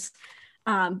cares?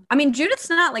 I mean, Judith's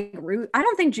not like rude. I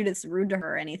don't think Judith's rude to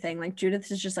her or anything. Like,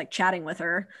 Judith is just like chatting with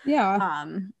her. Yeah.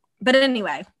 But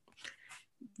anyway,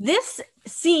 this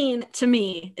scene to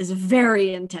me is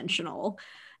very intentional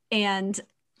and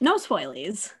no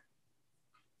spoilies.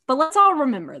 But let's all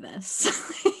remember this.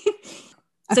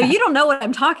 So you don't know what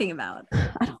I'm talking about.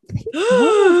 I don't think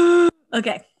so.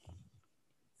 Okay.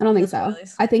 I don't think so.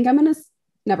 I think I'm going to...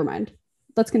 Never mind.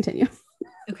 Let's continue.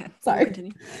 Okay. Sorry.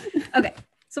 Continue. Okay.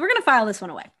 So we're going to file this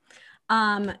one away.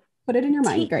 Put it in your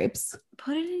mind, grapes.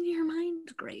 Put it in your mind,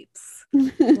 grapes.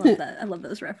 I love that. I love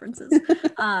those references.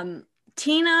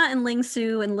 Tina and Ling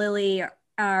Su and Lily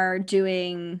are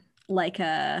doing like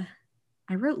I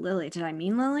wrote Lily. Did I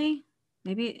mean Lily?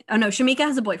 Maybe. Oh no, Shamika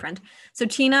has a boyfriend. So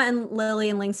Tina and Lily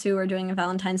and Ling Su are doing a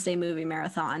Valentine's Day movie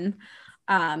marathon.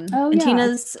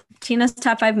 Tina's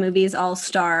top 5 movies all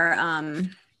star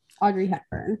Audrey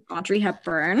Hepburn.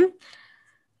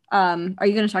 Are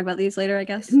you going to talk about these later, I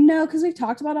guess? No, because we've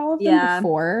talked about all of them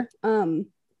before.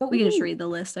 But we can just read the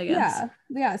list, I guess.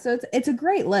 Yeah. So it's a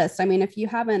great list. I mean, if you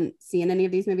haven't seen any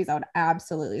of these movies, I would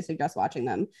absolutely suggest watching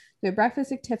them. We have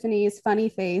Breakfast at Tiffany's, Funny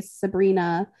Face,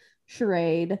 Sabrina,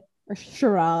 Charade, My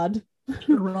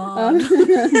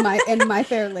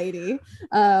Fair Lady,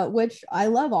 which I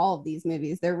love all of these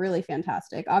movies. They're really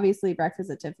fantastic. Obviously, Breakfast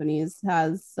at Tiffany's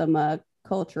has some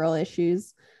cultural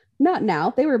issues. Not now.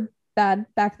 They were bad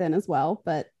back then as well,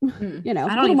 but you know,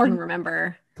 I don't even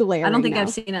remember. I don't think I've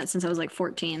seen it since I was like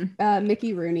 14.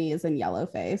 Mickey Rooney is in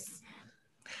Yellowface.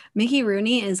 Mickey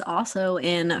Rooney is also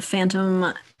in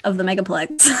Phantom of the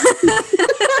Megaplex.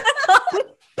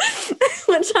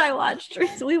 Which I watched.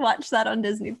 We watched that on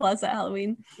Disney Plus at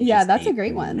Halloween. Yeah, that's a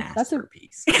great one. That's a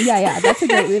piece. Yeah, that's a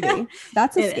great movie.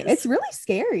 It's really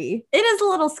scary. It is a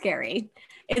little scary.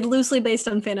 It's loosely based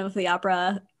on Phantom of the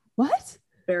Opera. What?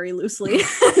 Very loosely.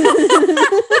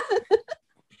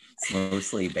 It's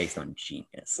mostly based on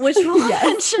Genius, which we'll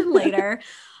mention later.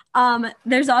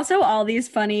 There's also all these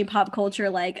funny pop culture,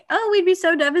 like, oh, we'd be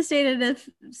so devastated if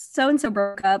so and so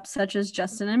broke up, such as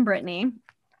Justin and Brittany,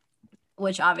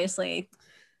 which obviously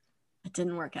it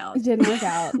didn't work out.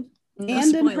 No and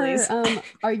spoilers. In her,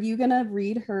 are you gonna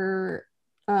read her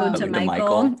to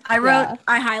Michael? I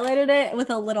highlighted it with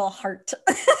a little heart.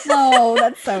 Oh,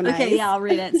 that's so nice. Okay, yeah, I'll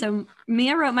read it. So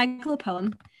Mia wrote Michael a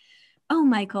poem. Oh,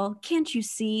 Michael, can't you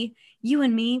see? You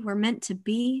and me were meant to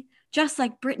be. Just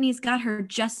like Brittany's got her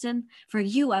Justin. For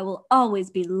you, I will always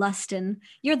be lustin'.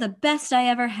 You're the best I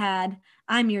ever had.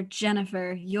 I'm your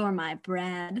Jennifer. You're my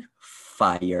Brad.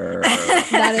 Fire.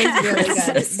 That is really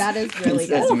good. That is really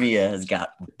good. Mia has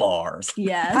got bars.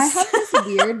 Yes. I have this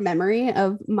weird memory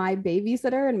of my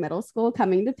babysitter in middle school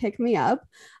coming to pick me up.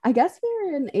 I guess we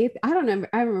were in 8th. I don't know.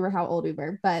 I remember how old we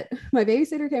were, but my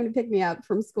babysitter came to pick me up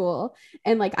from school.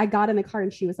 And like, I got in the car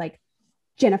and she was like,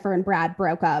 Jennifer and Brad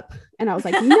broke up. And I was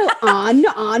like,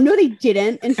 no, they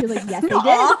didn't. And she was like, yes, they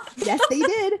did. Yes, they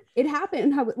did. It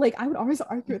happened. And I would always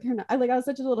argue with her. I was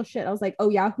such a little shit. I was like, oh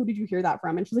yeah, who did you hear that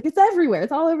from? And she's like, it's everywhere.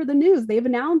 It's all over the news. They've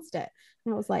announced it.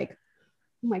 And I was like,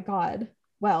 oh my God.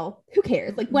 Well, who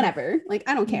cares? Like, whatever. Like,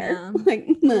 I don't care. Yeah. Like,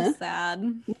 sad.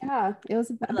 Yeah, it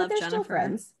was. I love they're Jennifer. Still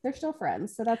friends. They're still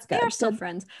friends. So that's good. They are still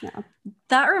friends. Yeah.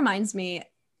 That reminds me.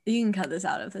 You can cut this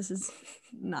out if this is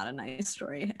not a nice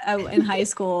story. In high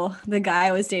school, the guy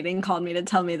I was dating called me to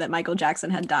tell me that Michael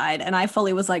Jackson had died. And I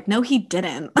fully was like, no, he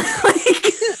didn't.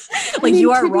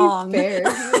 You are wrong. Fair, he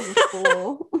was a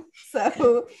fool.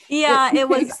 So yeah, it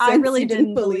was, I really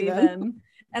didn't believe him.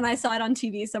 And I saw it on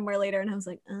TV somewhere later and I was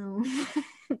like, oh.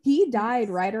 He died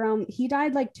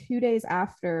like 2 days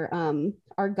after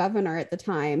our governor at the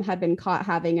time had been caught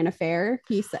having an affair.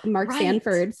 Mark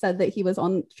Sanford said that he was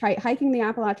hiking the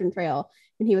Appalachian Trail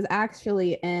and he was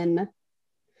actually in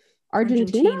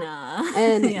Argentina.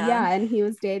 And and he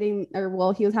was dating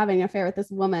he was having an affair with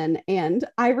this woman. And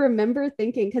I remember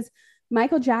thinking, because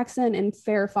Michael Jackson and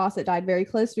Farrah Fawcett died very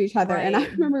close to each other. Right. And I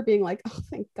remember being like, oh,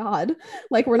 thank God.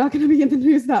 Like, we're not going to be in the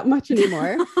news that much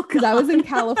anymore. Because I was in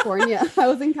California. I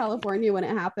was in California when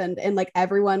it happened. And like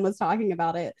everyone was talking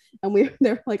about it. And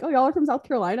they were like, oh, y'all are from South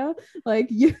Carolina? Like,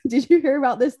 did you hear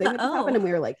about this thing that just happened? And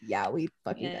we were like, yeah, we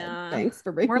fucking did. Thanks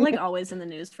for bringing We're like it. always in the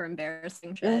news for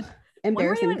embarrassing shit.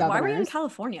 Embarrassing governors. Why were you in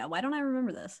California? Why don't I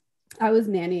remember this? I was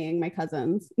nannying my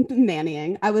cousins.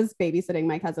 I was babysitting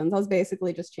my cousins. I was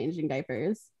basically just changing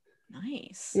diapers.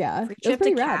 Nice. Yeah. Free trip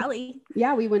to Cali.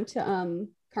 Yeah, we went to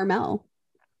Carmel.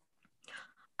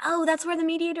 Oh, that's where the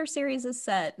Mediator series is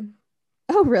set.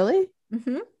 Oh, really?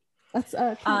 Mm-hmm. That's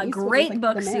a great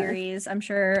book series. I'm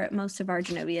sure most of our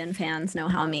Genovian fans know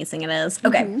how amazing it is.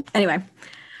 Okay. Anyway,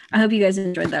 I hope you guys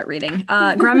enjoyed that reading.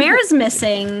 Grandmere is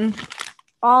missing,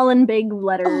 all in big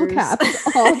letters.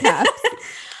 All caps.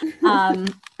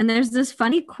 And there's this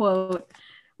funny quote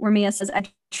where Mia says, I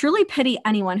truly pity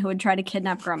anyone who would try to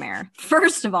kidnap Grandmere.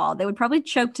 First of all, they would probably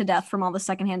choke to death from all the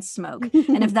secondhand smoke.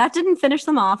 And if that didn't finish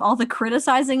them off, all the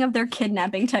criticizing of their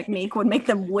kidnapping technique would make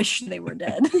them wish they were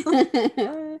dead.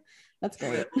 That's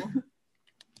great.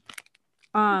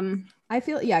 I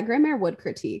feel, Grandmere would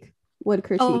critique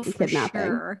kidnapping.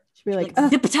 Sure. She'd be like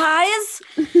zip ties.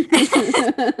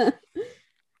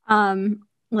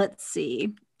 Let's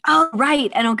see. Oh,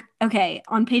 right. And okay,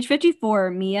 on page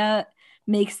 54, Mia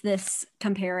makes this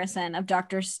comparison of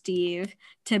Dr. Steve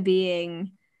to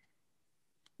being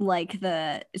like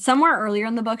somewhere earlier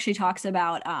in the book, she talks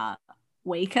about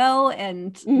Waco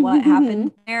and what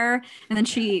happened there. And then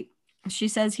she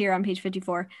says here on page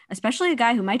 54, especially a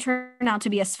guy who might turn out to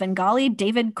be a Svengali,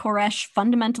 David Koresh,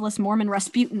 fundamentalist Mormon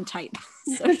Rasputin type.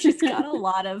 So she's got a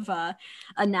lot of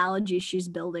analogies she's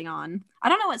building on. I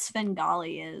don't know what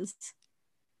Svengali is.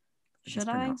 Should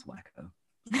I? Wacko.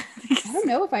 I don't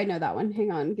know if I know that one.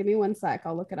 Hang on. Give me 1 sec.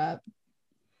 I'll look it up.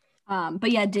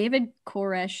 But yeah, David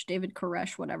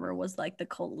Koresh, whatever, was like the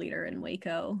cult leader in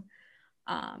Waco.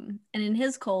 And in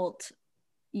his cult,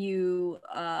 you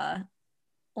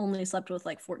only slept with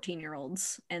like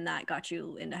 14-year-olds and that got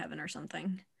you into heaven or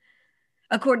something.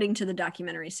 According to the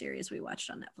documentary series we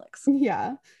watched on Netflix.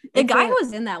 Yeah. The guy who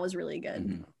was in that was really good.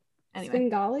 Mm-hmm. Anyway.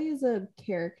 Svengali is a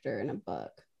character in a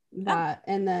book.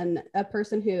 And then a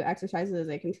person who exercises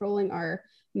a controlling or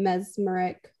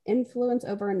mesmeric influence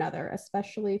over another,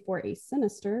 especially for a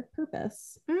sinister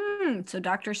purpose. So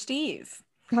Dr. Steve.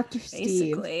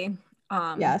 Basically.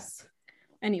 Yes.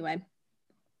 Anyway,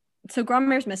 so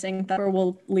Grandmere's missing.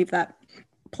 We'll leave that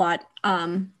plot.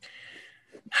 Helen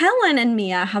and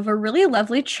Mia have a really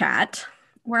lovely chat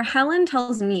where Helen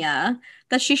tells Mia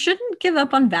that she shouldn't give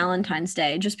up on Valentine's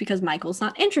Day just because Michael's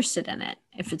not interested in it,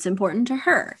 if it's important to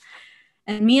her.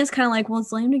 And Mia's kind of like, well,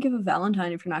 it's lame to give a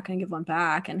Valentine if you're not going to give one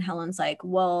back. And Helen's like,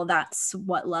 well, that's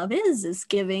what love is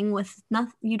giving with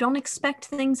nothing. You don't expect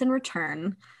things in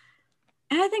return.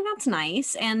 And I think that's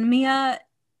nice. And Mia,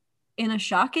 in a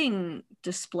shocking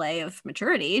display of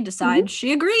maturity, decides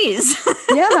she agrees.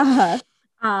 Yeah.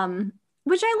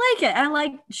 Which I like it. I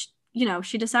like,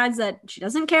 she decides that she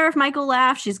doesn't care if Michael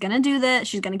laughs. She's going to do that.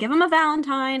 She's going to give him a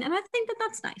Valentine. And I think that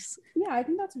that's nice. Yeah, I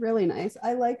think that's really nice.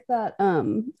 I like that.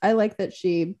 I like that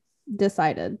she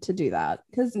decided to do that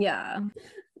because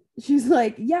she's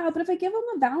like, yeah, but if I give him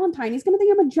a Valentine, he's going to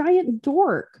think I'm a giant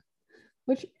dork,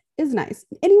 which is nice.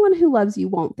 Anyone who loves you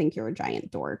won't think you're a giant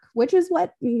dork, which is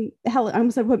what Helen, I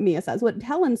almost said what Mia says, what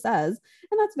Helen says.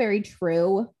 And that's very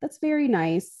true. That's very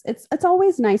nice. It's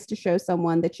always nice to show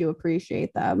someone that you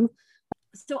appreciate them.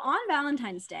 So on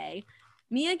Valentine's Day,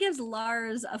 Mia gives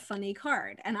Lars a funny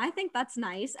card. And I think that's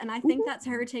nice. And I think that's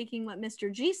her taking what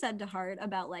Mr. G said to heart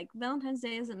about like Valentine's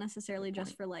Day isn't necessarily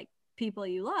just for like people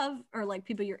you love or like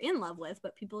people you're in love with,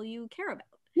 but people you care about.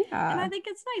 Yeah. And I think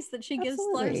it's nice that she gives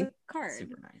Lars a card.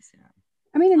 Super nice, yeah.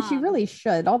 I mean, and she really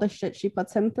should. All the shit she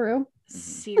puts him through.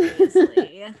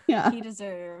 Seriously. Yeah. He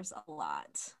deserves a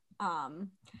lot.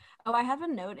 I have a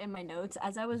note in my notes.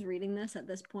 As I was reading this at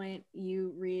this point,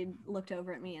 looked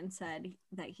over at me and said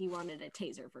that he wanted a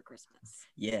taser for Christmas.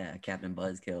 Yeah, Captain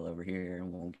Buzzkill over here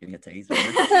and won't give me a taser.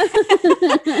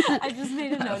 I just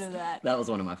made a note of that. That was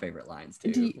one of my favorite lines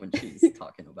too, when she's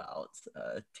talking about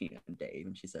Tina and Dave,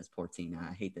 and she says, "Poor Tina,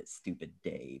 I hate that stupid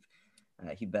Dave.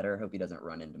 He better hope he doesn't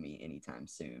run into me anytime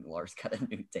soon. Lars got a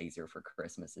new taser for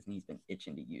Christmas and he's been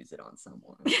itching to use it on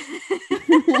someone."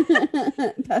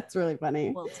 That's really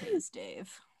funny. We'll tase Dave.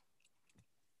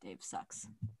 Dave sucks.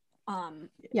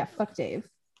 Yeah, fuck Dave.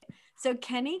 So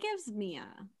Kenny gives Mia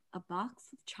a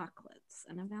box of chocolates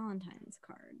and a Valentine's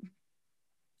card.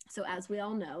 So as we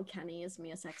all know, Kenny is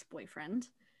Mia's ex-boyfriend.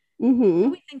 What do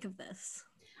we think of this?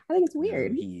 I think it's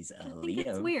weird. He's a Leo.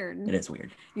 It's weird. It is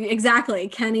weird. Exactly.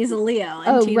 Kenny's a Leo,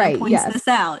 and Tina right, points this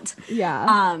out.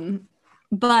 Yeah.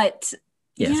 But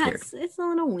Yeah, it's a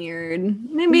little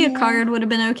weird. Maybe a card would have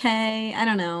been okay. I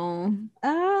don't know.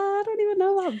 I don't even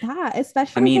know about that.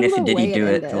 Especially, I mean, if the did way he do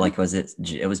it ended. like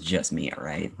it was just Mia,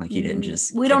 right? Like he didn't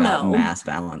just we don't know mass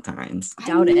Valentines.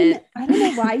 Doubt it. I don't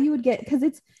know why you would get, because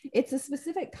it's a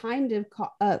specific kind of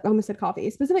I almost said coffee,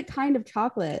 a specific kind of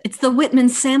chocolate. It's the Whitman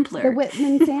sampler.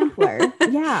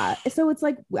 Yeah. So it's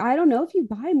like, I don't know if you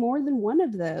buy more than one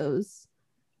of those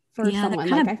for someone.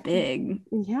 They're like big.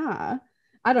 Yeah.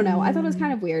 I don't know. I thought it was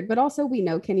kind of weird, but also we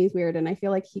know Kenny's weird, and I feel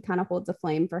like he kind of holds a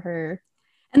flame for her.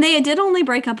 And they did only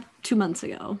break up 2 months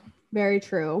ago. Very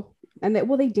true. And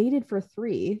they dated for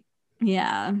 3.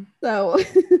 Yeah. So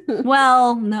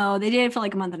well, no, they dated for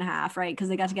like a month and a half, right? Because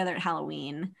they got together at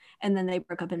Halloween, and then they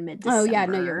broke up in mid-December. Oh yeah,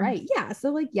 no, you're right. Yeah,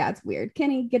 so like, yeah, it's weird.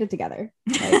 Kenny, get it together.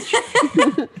 Like,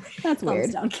 that's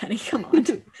weird. Thumbs down, Kenny. Come on.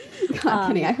 God,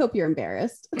 Kenny, I hope you're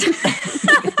embarrassed.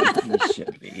 You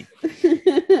should be.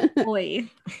 Boy.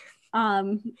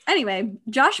 Anyway,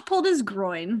 Josh pulled his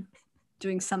groin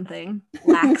doing something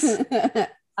lax.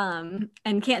 And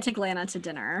can't take Lana to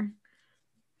dinner.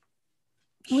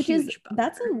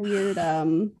 That's a weird I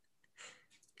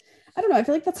don't know, I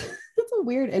feel like that's a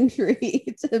weird injury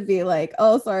to be like,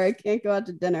 oh sorry, I can't go out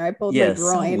to dinner, I pulled my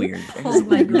groin. So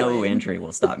weird. No injury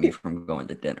will stop me from going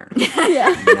to dinner.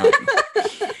 Yeah.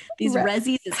 These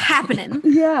resis is happening.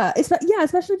 Yeah,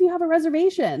 especially if you have a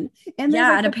reservation. And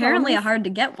and apparently hard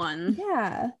to get one.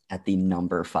 Yeah. At the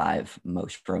number 5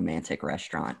 most romantic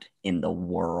restaurant in the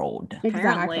world.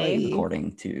 Exactly.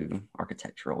 According to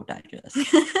Architectural Digest.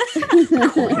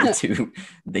 According to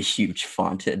the huge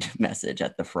fonted message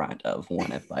at the front of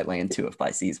One If by Land, Two If by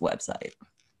Sea's website.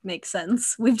 Makes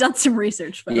sense. We've done some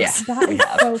research, folks. Yeah, that is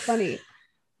so funny.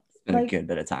 Spent a good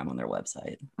bit of time on their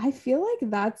website. I feel like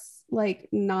that's like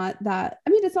not that, I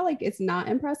mean, it's not like it's not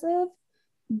impressive,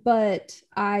 but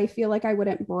I feel like I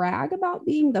wouldn't brag about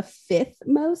being the 5th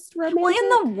most romantic. Well, in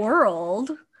the world,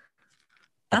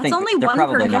 that's only one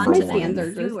per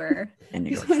 100 viewer. In New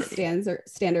York my City.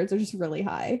 standards are just really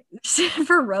high.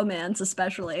 For romance,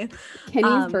 especially.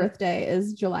 Kenny's birthday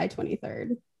is July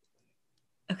 23rd.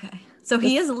 Okay. So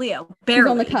he is a Leo. Barely. He's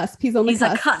on the cusp. He's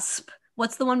a cusp.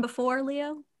 What's the one before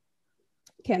Leo?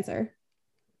 Cancer.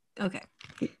 Okay.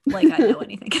 Like I know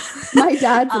anything.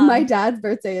 my dad's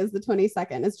birthday is the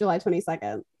 22nd. It's July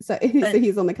 22nd. So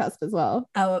he's on the cusp as well.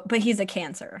 Oh, but he's a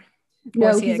Cancer.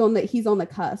 No, he's on the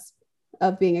cusp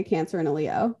of being a Cancer and a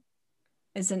Leo.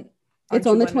 It's on the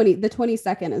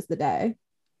 22nd is the day.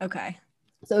 Okay.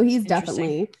 So he's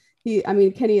definitely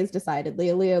Kenny is decidedly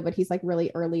a Leo, but he's like really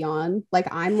early on. Like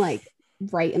I'm like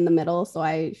right in the middle, so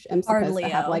I am supposed to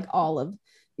have like I'm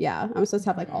supposed to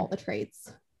have like all the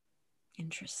traits.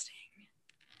 Interesting.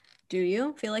 Do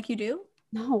you feel like you do?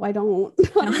 No, I don't.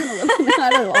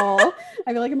 Not at all.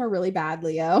 I feel like I'm a really bad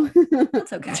Leo.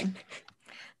 That's okay.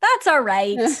 That's all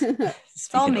right. It's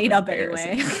all made up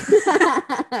anyway.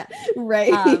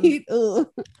 Right.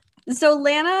 So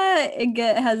Lana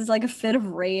has like a fit of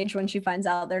rage when she finds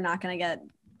out they're not going to get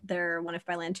their One If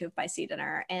by Land, Two If by Sea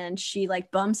dinner. And she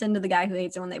like bumps into the guy who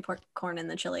hates it when they pour corn in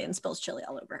the chili and spills chili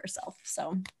all over herself.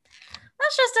 So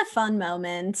that's just a fun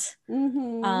moment.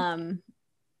 Mm-hmm.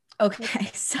 Okay,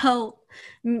 so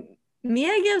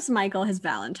Mia gives Michael his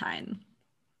Valentine.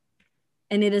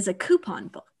 And it is a coupon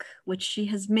book, which she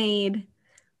has made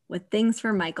with things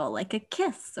for Michael, like a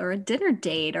kiss or a dinner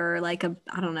date or like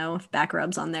I don't know if back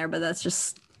rubs on there, but that's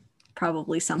just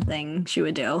probably something she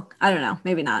would do. I don't know,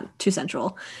 maybe not too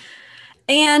sensual.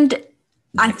 And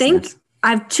I think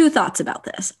I have 2 thoughts about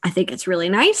this. I think it's really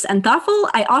nice and thoughtful.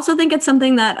 I also think it's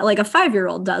something that like a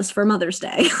 5-year-old does for Mother's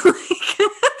Day.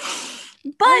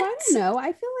 But I don't know.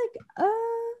 I feel like,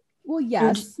 well,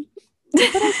 yes, but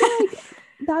I feel like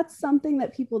that's something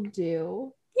that people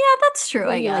do. Yeah, that's true.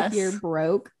 I guess like you're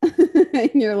broke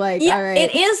and you're like, all right.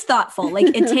 It is thoughtful.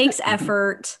 Like it takes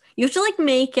effort. You have to like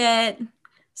make it.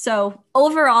 So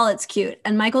overall, it's cute,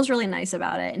 and Michael's really nice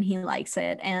about it, and he likes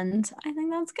it, and I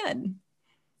think that's good.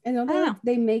 And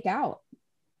they make out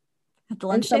at the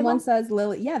lunch table. Someone table? Says,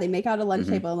 "Lily, yeah, they make out at a lunch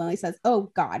table." And Lily says, "Oh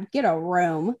God, get a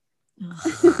room."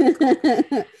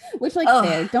 Which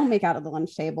fair, don't make out at the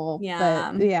lunch table.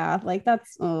 Yeah, but yeah, like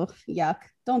that's yuck.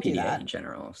 Don't do that. In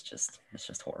general, it's just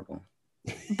horrible.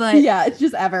 But yeah, it's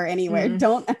just ever anywhere.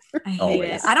 Don't ever. I hate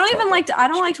it. I don't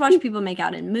like to watch people make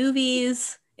out in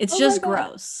movies. It's just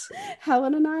gross.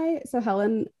 Helen and I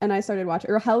started watching,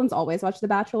 or Helen's always watched The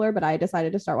Bachelor, but I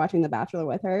decided to start watching The Bachelor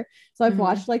with her. So I've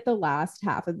watched like the last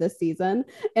half of this season,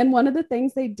 and one of the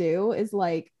things they do is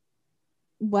like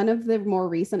one of the more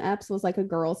recent eps was like a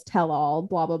girls tell all,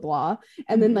 blah blah blah,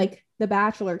 and then like The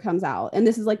Bachelor comes out, and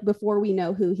this is like before we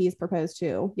know who he's proposed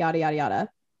to, yada yada yada.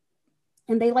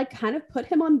 And they like kind of put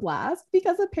him on blast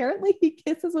because apparently he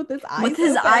kisses with his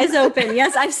eyes open.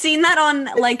 Yes, I've seen that on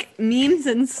like memes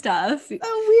and stuff.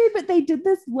 So weird, but they did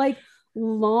this like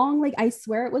long, like I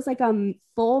swear it was like a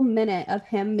full minute of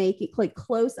him making like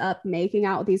close up making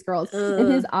out with these girls. Ugh.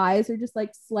 And his eyes are just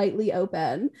like slightly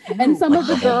open. And some of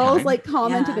the girls like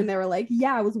commented and they were like,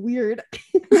 yeah, it was weird.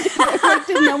 Like,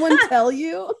 did no one tell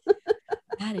you?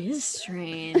 That is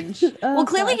strange. Well,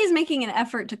 clearly he's making an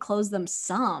effort to close them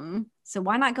some. So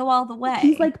why not go all the way?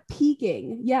 He's like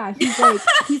peeking. Yeah, he's like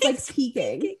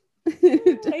peeking.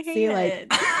 I hate it.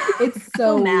 It's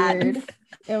so weird.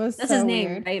 It was That's so his name,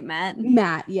 weird. right?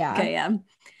 Matt, yeah. Okay, yeah.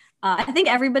 I think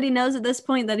everybody knows at this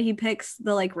point that he picks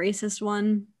the like racist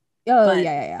one. Oh,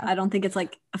 yeah. I don't think it's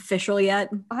like official yet.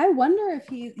 I wonder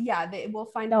if we'll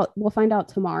find out. We'll find out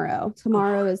tomorrow.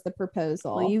 Tomorrow is the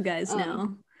proposal. Well, you guys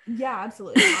know. Yeah,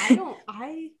 absolutely.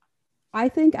 I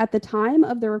think at the time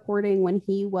of the recording when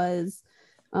he was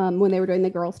when they were doing the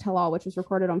Girls Tell All, which was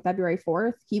recorded on February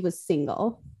 4th, he was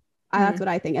single. That's what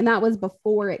I think. And that was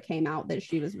before it came out that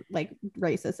she was like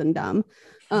racist and dumb.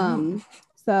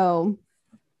 So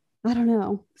I don't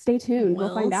know. Stay tuned.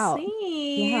 We'll find out.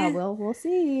 Yeah, we'll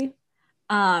see.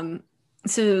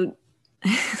 So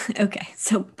okay.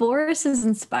 So Boris is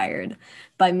inspired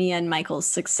by Mia and Michael's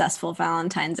successful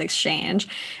Valentine's exchange.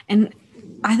 And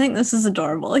I think this is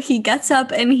adorable. He gets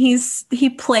up and he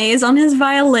plays on his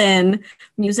violin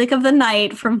Music of the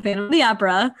Night from Phantom of the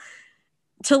Opera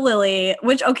to Lily,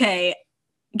 which, okay,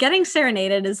 getting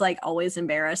serenaded is like always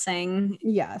embarrassing.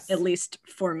 Yes. At least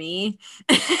for me.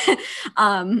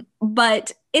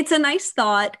 But it's a nice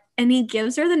thought. And he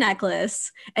gives her the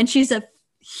necklace and she's a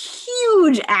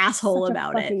huge asshole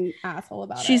about it.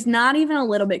 She's not even a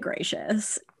little bit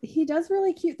gracious. He does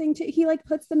really cute thing too. He like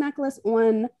puts the necklace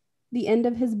on the end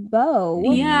of his bow,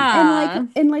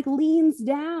 and like leans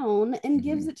down and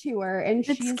gives it to her, and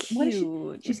it's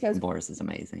cute. She goes, Boris is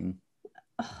amazing.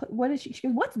 What is she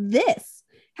goes, what's this?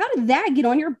 How did that get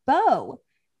on your bow?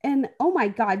 And oh my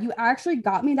god, you actually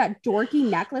got me that dorky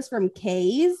necklace from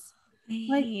Kay's.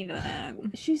 Like,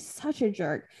 she's such a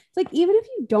jerk. It's like, even if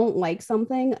you don't like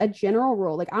something, a general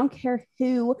rule, like I don't care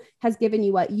who has given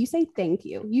you what, you say thank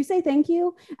you,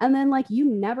 and then like you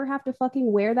never have to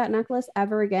fucking wear that necklace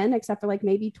ever again, except for like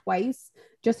maybe twice,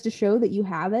 just to show that you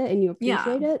have it and you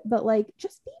appreciate it. But like,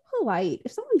 just be polite.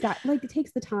 If someone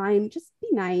takes the time, just be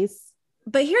nice.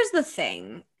 But here's the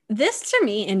thing. This to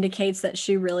me indicates that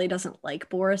she really doesn't like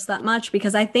Boris that much,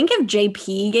 because I think if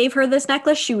JP gave her this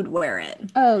necklace, she would wear it.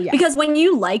 Oh, yeah. Because when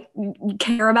you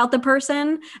care about the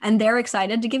person and they're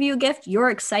excited to give you a gift, you're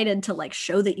excited to like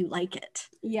show that you like it.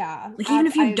 Yeah. Like even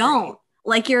if you don't,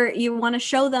 like you want to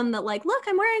show them that like, look,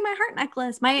 I'm wearing my heart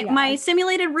necklace, my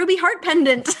simulated ruby heart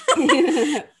pendant.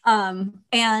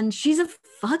 And she's a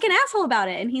fucking asshole about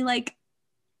it. And he like,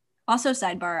 also,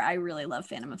 sidebar, I really love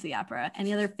Phantom of the Opera.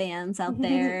 Any other fans out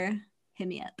there, hit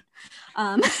me up.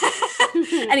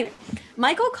 Anyway,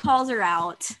 Michael calls her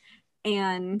out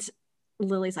and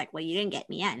Lily's like, well, you didn't get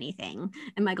Mia anything.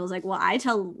 And Michael's like, well, I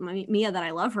tell Mia that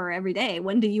I love her every day.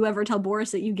 When do you ever tell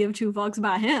Boris that you give two fucks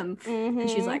about him? And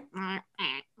she's like,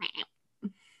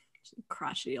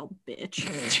 crotchety old bitch.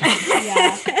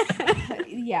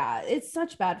 Yeah, it's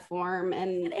such bad form,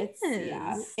 and she's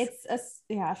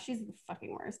the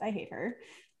fucking worst. I hate her.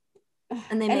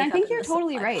 And I think you're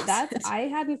totally right. I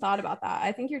hadn't thought about that.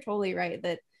 I think you're totally right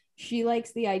that she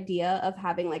likes the idea of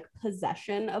having like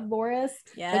possession of Boris,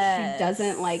 but she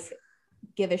doesn't like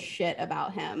give a shit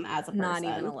about him as a person, not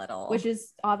even a little, which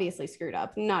is obviously screwed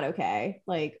up. Not okay.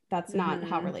 Like that's not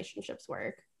how relationships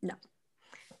work. No,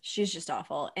 she's just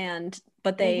awful.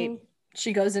 But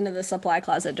she goes into the supply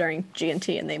closet during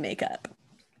G&T and they make up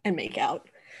and make out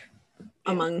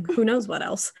among who knows what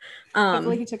else.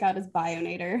 Hopefully he took out his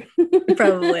bionator.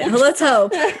 Probably. Let's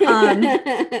hope.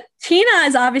 Tina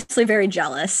is obviously very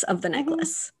jealous of the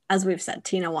necklace. As we've said,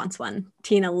 Tina wants one.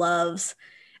 Tina loves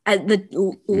at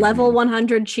the level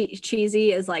 100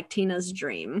 cheesy is like Tina's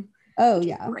dream. Oh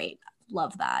yeah. Great.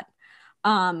 Love that.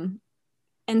 And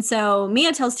so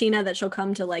Mia tells Tina that she'll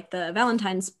come to like the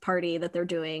Valentine's party that they're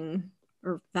doing,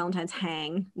 or Valentine's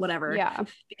hang, whatever. Yeah.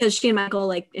 Because she and Michael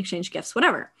like exchange gifts,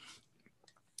 whatever.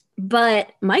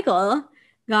 But Michael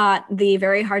got the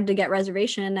very hard to get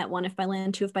reservation at 1 if by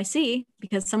land, 2 if by sea,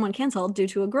 because someone canceled due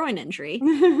to a groin injury.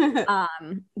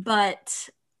 And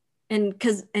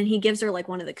he gives her like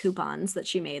one of the coupons that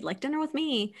she made, like dinner with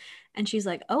me. And she's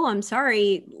like, oh, I'm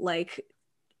sorry. Like,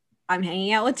 I'm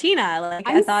hanging out with Tina. Like,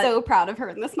 I'm so proud of her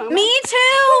in this moment. Me too.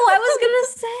 I was gonna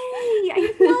say,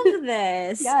 I love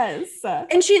this. Yes.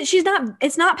 And she's not,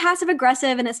 it's not passive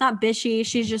aggressive and it's not bitchy.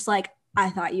 She's just like, I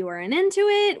thought you weren't into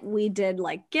it. We did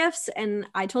like gifts and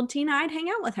I told Tina I'd hang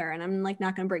out with her and I'm like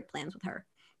not gonna break plans with her.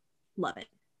 Love it.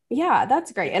 Yeah,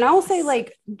 that's great. And I will say,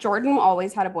 like, Jordan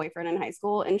always had a boyfriend in high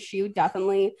school, and she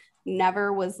definitely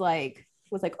never was like,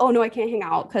 oh no, I can't hang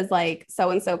out because like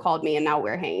so and so called me and now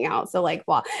we're hanging out. So like,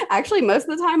 well, actually most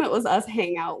of the time it was us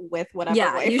hanging out with whatever.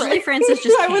 Yeah, boyfriend. usually Francis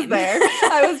just I came. was there.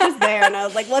 I was just there, and I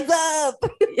was like, "What's up?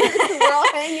 We're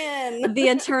all hanging." The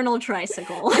eternal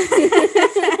tricycle.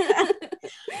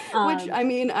 Which I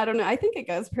mean, I don't know. I think it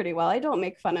goes pretty well. I don't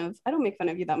make fun of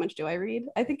you that much, do I, Reed?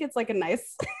 I think it's like a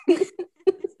nice.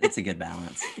 It's a good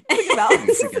balance.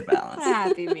 It's a good balance. A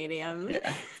happy medium. Yeah.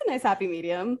 It's a nice happy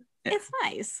medium. Yeah. It's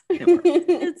nice. It works.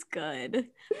 It's good.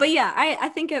 But yeah, I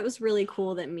think it was really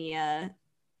cool that Mia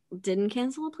didn't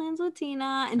cancel the plans with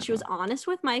Tina and she was honest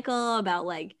with Michael about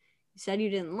like, you said you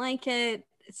didn't like it,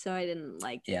 so I didn't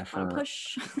like want to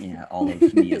push. Yeah, all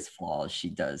of Mia's flaws, she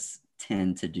does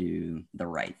tend to do the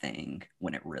right thing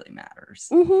when it really matters.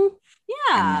 Mm-hmm.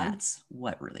 Yeah. And that's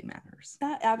what really matters.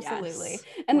 That absolutely. Yes.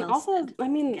 And Well also, said. I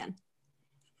mean, Again.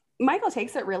 Michael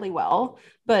takes it really well,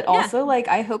 but also like,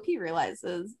 I hope he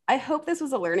realizes, I hope this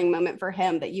was a learning moment for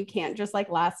him that you can't just like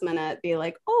last minute be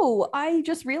like, oh, I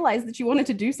just realized that you wanted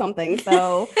to do something.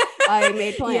 So I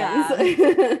made plans.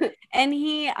 Yeah. And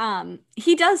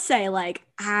he does say like,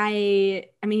 I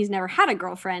mean, he's never had a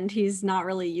girlfriend. He's not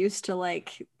really used to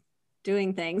like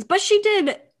doing things, but she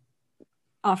did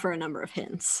offer a number of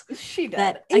hints. She did.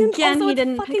 That and again, also he it's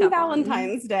didn't fucking pick up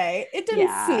Valentine's Day. It didn't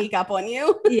sneak up on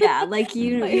you. Yeah, like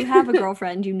you have a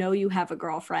girlfriend. You have a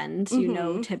girlfriend. Mm-hmm. You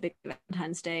know, typically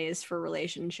Valentine's Day is for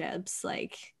relationships.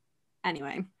 Like,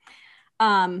 anyway,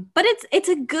 but it's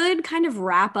a good kind of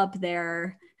wrap up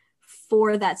there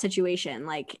for that situation.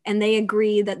 Like, and they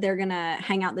agree that they're gonna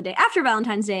hang out the day after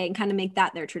Valentine's Day and kind of make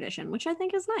that their tradition, which I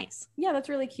think is nice. Yeah, that's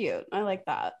really cute. I like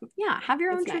that. Yeah, have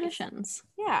your own Nice. traditions.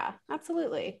 Yeah,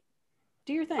 absolutely.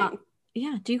 Do your thing.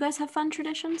 Yeah, do you guys have fun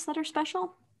traditions that are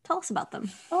special? Tell us about them.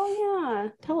 Oh yeah,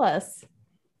 tell us.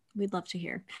 We'd love to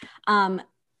hear.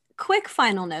 Quick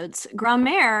final notes.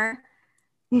 Grandmere.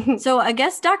 So I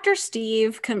guess Dr.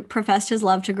 Steve professed his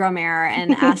love to Grandmere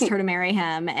and asked her to marry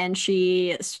him, and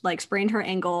she like sprained her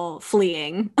ankle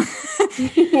fleeing.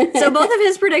 So both of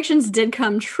his predictions did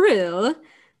come true.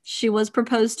 She was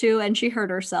proposed to and she hurt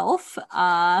herself.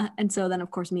 And so then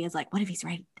of course Mia's like, what if he's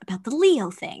right about the Leo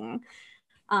thing?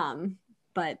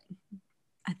 But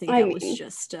I think that was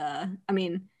just I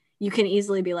mean, you can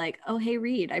easily be like, oh hey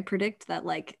Reed, I predict that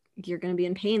like you're going to be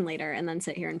in pain later, and then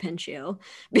sit here and pinch you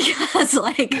because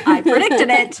like I predicted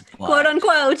it, quote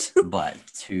unquote. But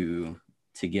to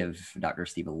give Dr.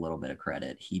 Steve a little bit of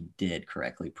credit, he did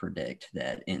correctly predict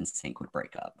that NSYNC would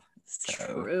break up. So.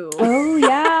 True. Oh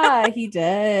yeah, he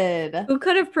did. Who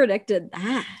could have predicted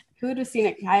that? Who would have seen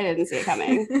it? I didn't see it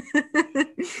coming.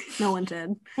 No one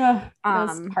did. It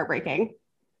was heartbreaking.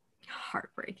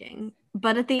 Heartbreaking.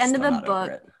 But at the end of the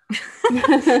book,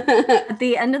 At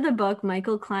the end of the book,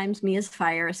 Michael climbs Mia's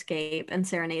fire escape and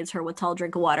serenades her with Tall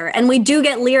Drink of Water. And we do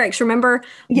get lyrics. Remember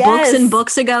books and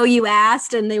books ago you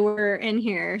asked and they were in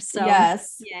here. So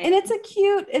yes. Yay. And it's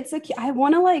cute. I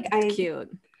want to like, cute.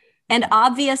 And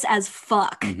obvious as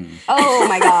fuck. Mm-hmm. Oh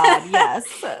my God. Yes.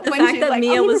 The fact that like,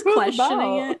 Mia was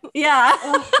questioning it. Yeah.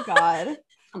 Oh God.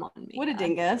 Come on, Mia. What a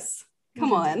dingus.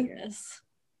 Come on. Dingus.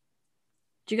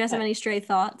 Do you guys have any stray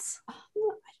thoughts? I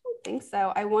don't think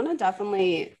so. I want to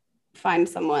definitely find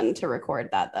someone to record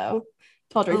that though.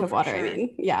 Tall Drink of Water. Sure. I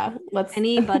mean, yeah. Let's.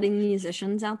 Any budding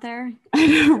musicians out there?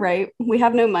 Right. We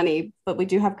have no money, but we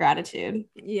do have gratitude.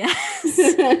 Yes.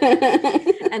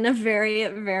 And a very,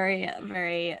 very,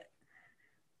 very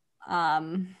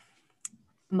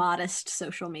modest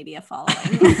social media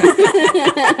following.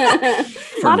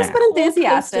 Modest but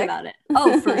enthusiastic about it.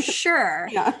 Oh, for sure.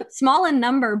 Yeah. Small in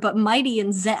number but mighty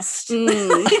in zest.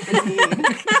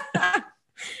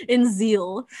 In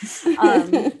zeal.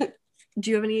 Do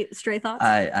you have any stray thoughts?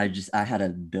 I had a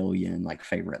billion like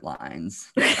favorite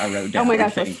lines I wrote down. Oh my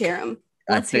gosh, let's hear them.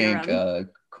 I think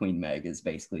Queen Meg is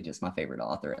basically just my favorite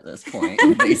author at this point,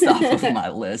 based off of my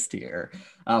list here.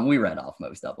 We read off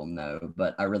most of them though,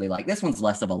 but I really like this one's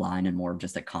less of a line and more of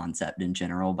just a concept in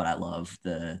general. But I love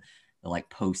the like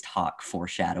post hoc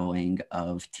foreshadowing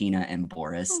of Tina and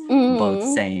Boris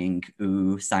both saying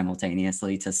 "ooh"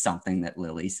 simultaneously to something that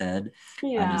Lily said.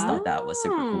 Yeah. I just thought that was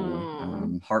super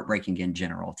cool. Heartbreaking in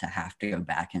general to have to go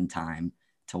back in time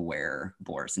to where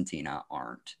Boris and Tina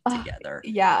aren't together.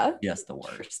 Yeah. Just the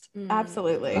worst.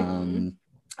 Absolutely.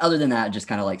 other than that, just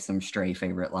kind of like some stray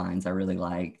favorite lines I really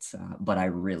liked. But I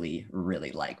really,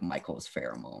 really like Michael's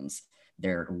pheromones.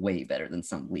 They're way better than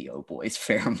some Leo boys'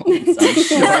 pheromones. I'm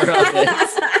sure of it.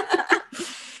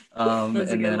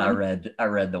 And then I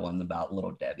read the one about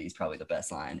Little Debbie's, probably the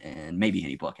best line in maybe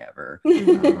any book ever.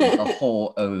 A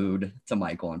whole ode to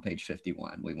Michael on page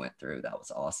 51 we went through. That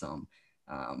was awesome.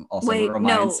 Also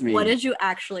reminds me. What did you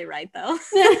actually write though?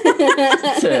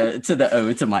 to the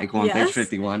ode to Michael on page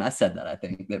 51. I said that I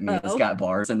think that Mia's got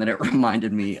bars, and then it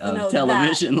reminded me of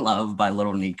Television Love by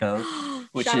Little Nico,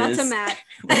 which Shout out to Matt.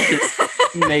 which is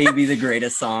maybe the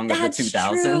greatest song of the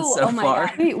 2000s so far.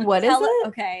 God. Wait, what is it?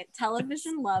 Okay,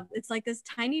 Television Love. It's like this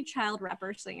tiny child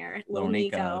rapper singer, Little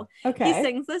Nico. Okay. He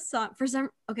sings this song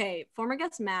former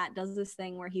guest Matt does this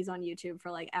thing where he's on YouTube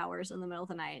for like hours in the middle of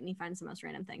the night and he finds the most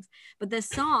random things. But this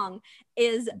song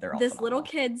is this little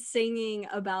kid singing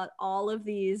about all of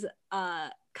these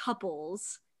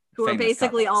couples who are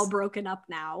basically all broken up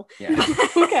now. Yeah.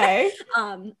 Okay.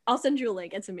 I'll send you a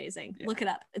link. It's amazing. Yeah. Look it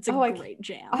up. It's a great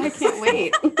jam. I can't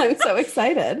wait. I'm so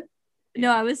excited.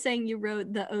 No, I was saying you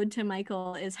wrote the ode to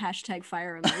Michael is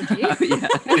 #fire emoji. Yeah,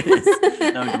 it is.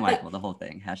 Ode to Michael, the whole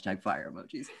thing. #fire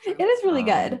emojis. It is really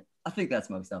good. I think that's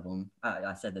most of them.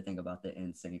 I said the thing about the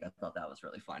NSYNC. I thought that was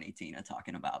really funny. Tina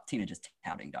just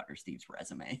touting Dr. Steve's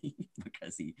resume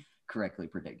because he correctly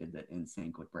predicted that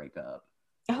NSYNC would break up.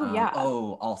 Oh, yeah.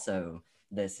 Also,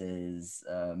 this is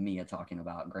Mia talking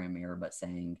about Grandmere, but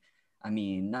saying, I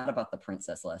mean, not about the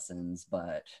princess lessons,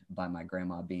 but by my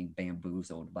grandma being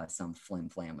bamboozled by some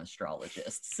flim-flam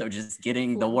astrologist. So just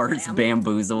getting the words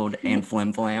bamboozled and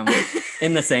flim-flam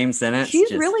in the same sentence.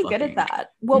 She's really good at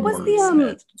that. What was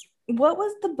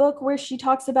the book where she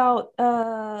talks about,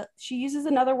 she uses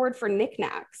another word for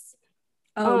knickknacks?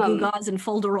 Gewgaws and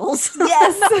folderols.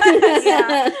 Yes.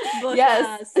 Yeah. Book,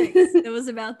 yes. 6. It was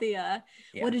about the,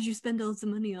 what did you spend all the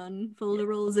money on?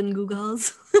 Folderols and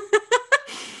gewgaws.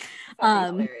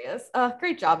 Hilarious.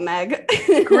 Great job, Meg.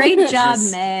 Great job,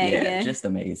 Meg. Yeah, just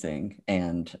amazing.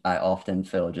 And I often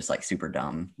feel just like super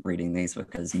dumb reading these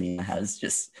because Mia has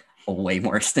just a way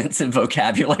more extensive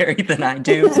vocabulary than I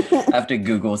do. I have to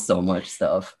Google so much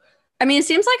stuff. I mean, it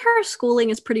seems like her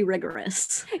schooling is pretty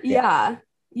rigorous. Yeah.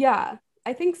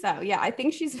 I think so. Yeah, I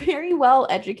think she's very well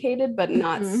educated, but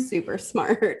not super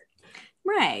smart.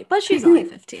 Right. But she's only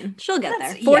 15. She'll get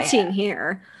there. 14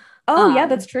 here. Oh, yeah,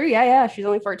 that's true. Yeah. She's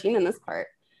only 14 in this part.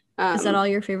 Is that all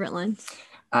your favorite lines?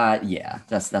 Yeah,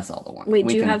 that's all the one. Wait,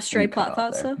 do you have stray plot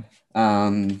thoughts though?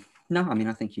 No, I mean,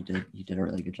 I think you did a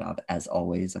really good job as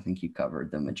always. I think you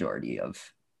covered the majority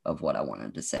of what I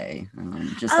wanted to say.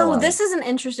 This is an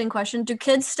interesting question. Do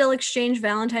kids still exchange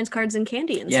Valentine's cards and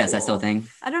candy in school? Yes, I still think.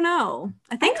 I don't know.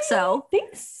 I think so.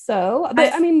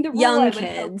 But I mean, the rule, young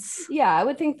kids. I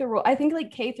would think the rule. I think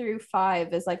like K through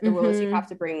 5 is like the rule is you have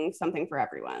to bring something for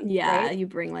everyone. Yeah, right? You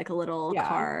bring like a little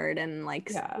card and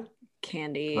like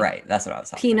candy. Right, that's what I was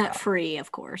talking about. Peanut free,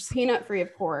 of course. So,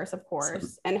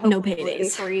 and no paydays.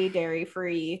 Gluten-free,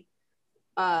 dairy-free.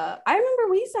 I remember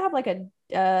we used to have like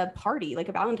a party, like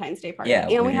a Valentine's Day party.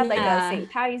 And we had like a St.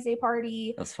 Patty's Day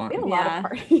party. That was fun. We had a lot of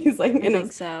parties. Like, I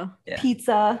think so.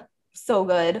 Pizza, so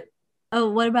good. Oh,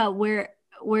 what about where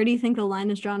do you think the line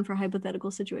is drawn for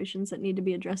hypothetical situations that need to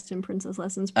be addressed in princess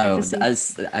lessons?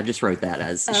 Practicing? I just wrote that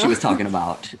as she was talking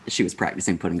about, she was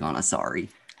practicing putting on a sari.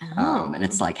 And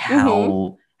it's like,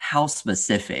 how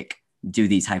specific do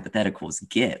these hypotheticals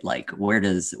get? Like, where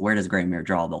does Grandmere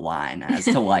draw the line as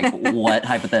to like what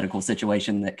hypothetical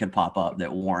situation that could pop up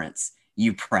that warrants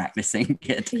you practicing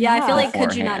it? Yeah, I feel like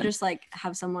could you not just like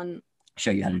have someone show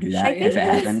you how to do that if it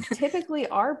happened? Typically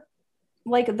are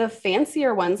like the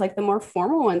fancier ones, like the more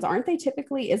formal ones, aren't they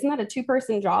typically? Isn't that a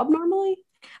 2-person job normally?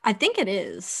 I think it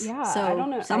is. Yeah, so I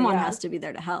don't know. Someone has to be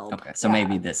there to help. Okay, so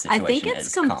maybe this situation I think it's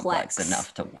is complex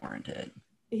enough to warrant it.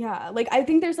 Yeah, like I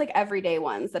think there's like everyday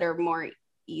ones that are more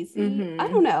easy. I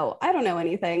don't know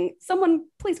anything. Someone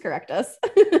please correct us.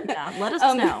 Yeah, let us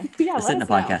know. Yeah, this isn't a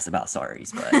podcast about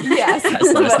saris, but yes,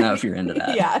 let us know if you're into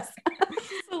that. Yes,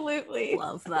 absolutely.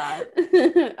 Love that.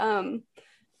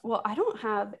 Well, I don't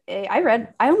have I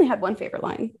only had one favorite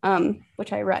line,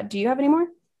 which I read. Do you have any more?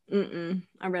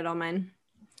 I read all mine.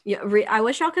 Yeah, I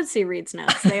wish y'all could see Reed's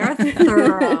notes. They are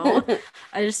thorough.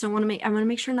 I just don't want to I want to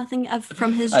make sure nothing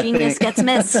from his genius gets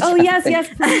missed. Oh yes,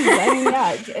 please. I mean,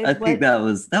 I think that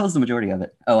was the majority of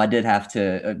it. Oh, I did have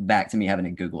to back to me having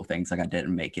to Google things. Like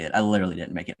I literally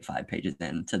didn't make it 5 pages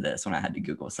into this when I had to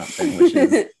Google something, which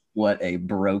is what a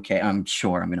brocade. I'm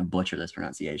sure I'm going to butcher this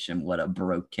pronunciation. What a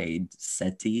brocade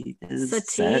settee is.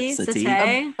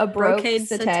 Settee. A brocade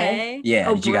settee.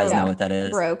 Yeah. Did you guys know what that is?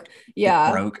 Broke. Yeah.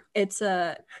 Broke. It's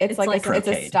like it's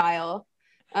a style.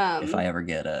 If I ever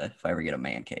get a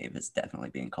man cave, it's definitely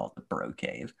being called the bro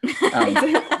cave.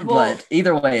 Well, But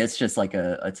either way, it's just like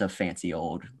it's a fancy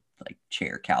old like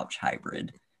chair couch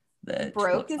hybrid that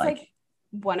broke looks is like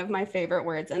one of my favorite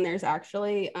words, and there's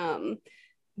actually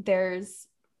there's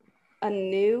a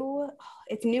new,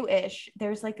 it's new-ish.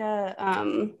 There's like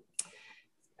a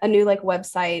new like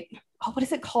website. Oh, what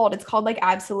is it called? It's called like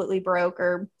Absolutely Broke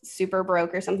or Super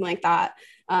Broke or something like that.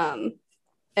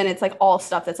 And it's like all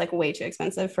stuff that's like way too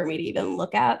expensive for me to even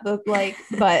look at. But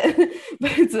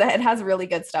it has really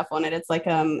good stuff on it. It's like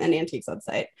an antiques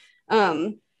website.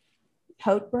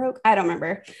 Hote broke. I don't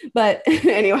remember. But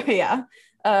anyway, yeah.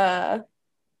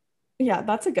 Yeah,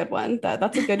 that's a good one.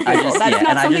 That's a good Google. That's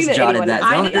not something that anyone that.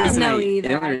 knows. I didn't know The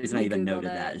either. only reason I even Googled noted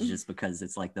it. that is just because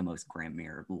it's like the most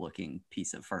Grandmere looking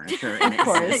piece of furniture. In Of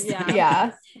course. existence.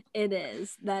 Yeah. It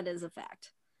is. That is a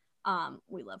fact.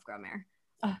 We love Grandmere.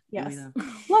 Yes.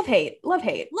 Love hate. Love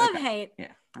Okay. hate.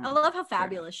 Yeah. I love how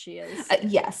fabulous she is.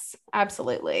 Yes,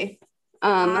 absolutely.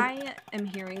 I am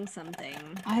hearing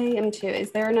something. I am too.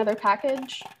 Is there another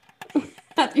package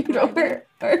at your door?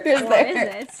 Or Or is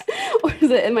it? Or is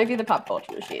it? It might be the pop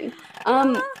culture machine.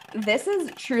 This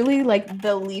is truly like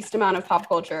the least amount of pop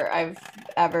culture I've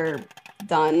ever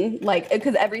done. Like,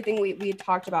 because everything we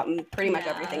talked about, pretty much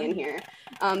everything in here.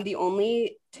 The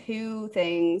only two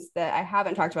things that I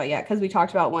haven't talked about yet, because we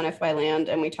talked about One If by Land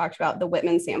and we talked about the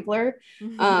Whitman sampler.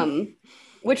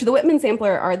 Which the Whitman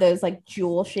sampler are those like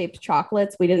jewel shaped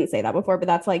chocolates. We didn't say that before, but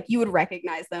that's like you would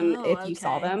recognize them if you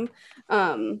saw them.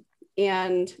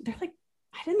 And they're like,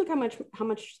 I didn't look how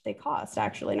much they cost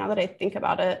actually, now that I think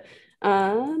about it.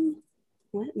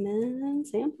 Whitman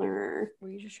sampler. Were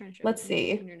you just trying to show Let's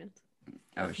see.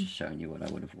 I was just showing you what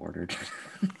I would have ordered.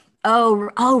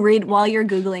 Reed, while you're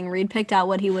Googling, Reed picked out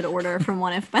what he would order from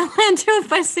One If by Land, Two If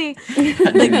by Sea.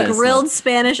 The grilled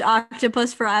Spanish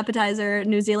octopus for appetizer,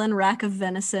 New Zealand rack of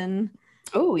venison.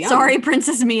 Oh, yeah. Sorry,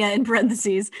 Princess Mia, in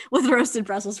parentheses, with roasted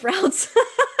Brussels sprouts.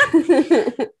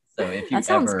 So if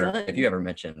you ever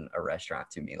mention a restaurant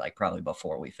to me, like probably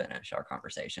before we finish our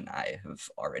conversation, I have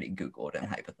already Googled and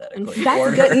hypothetically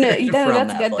that's good. No,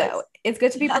 that's good place. though. It's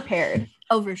good to be prepared.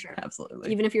 Oh, for sure.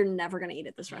 Absolutely. Even if you're never going to eat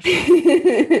at this restaurant.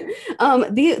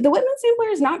 The Whitman sampler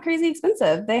is not crazy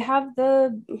expensive. They have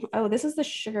this is the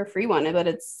sugar-free one, but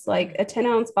it's like a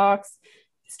 10-ounce box.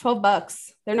 It's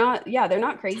 $12. They're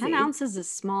not crazy. 10 ounces is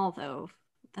small though.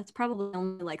 That's probably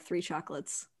only like 3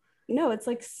 chocolates. No, it's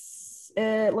like,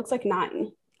 it looks like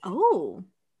 9. Oh,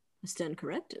 I stand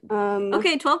corrected.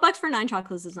 Okay, $12 for 9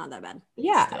 chocolates is not that bad.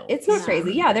 Yeah, Still, it's not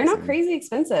crazy. Yeah, they're not crazy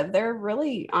expensive. They're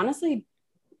really, honestly,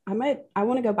 I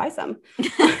want to go buy some.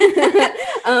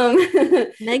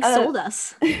 Meg sold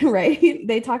us. Right.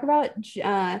 They talk about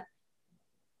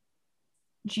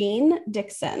Jean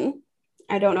Dixon.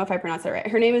 I don't know if I pronounced that right.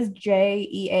 Her name is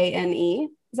Jeane.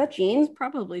 Is that Jean? It's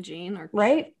probably Jean, or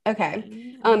right?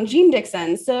 Okay. Jean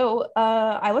Dixon. So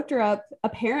I looked her up.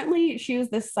 Apparently she was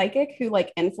this psychic who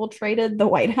like infiltrated the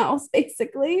White House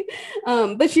basically.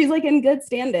 But she's like in good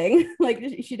standing. Like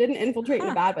she didn't infiltrate in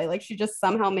a bad way. Like she just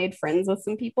somehow made friends with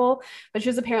some people, but she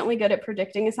was apparently good at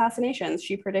predicting assassinations.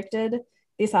 She predicted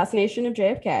the assassination of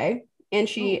JFK, and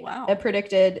she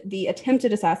predicted the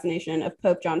attempted assassination of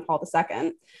Pope John Paul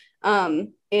II.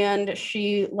 And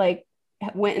she like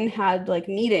went and had like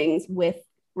meetings with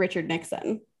Richard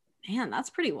Nixon. Man, that's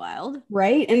pretty wild.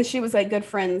 Right. And she was like good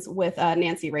friends with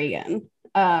Nancy Reagan.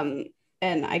 And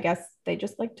I guess they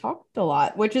just like talked a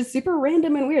lot, which is super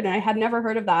random and weird. And I had never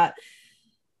heard of that.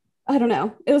 I don't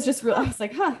know. It was just real. I was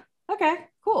like, okay,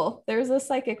 cool. There's a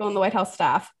psychic on the White House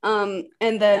staff. And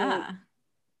then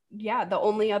the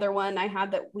only other one I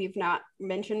had that we've not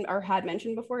mentioned or had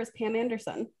mentioned before is Pam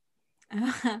Anderson.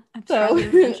 I'm sorry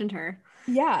you mentioned her.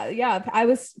 Yeah. I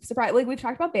was surprised. Like we've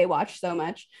talked about Baywatch so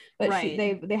much, but right.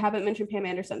 they haven't mentioned Pam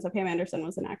Anderson. So Pam Anderson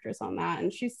was an actress on that,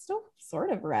 and she's still sort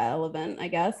of relevant, I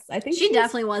guess. I think she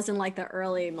definitely was in like the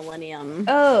early millennium.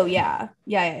 Oh yeah.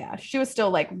 She was still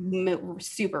like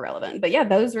super relevant. But yeah,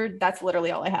 that's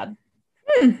literally all I had.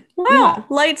 Wow,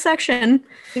 light section.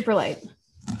 Super light.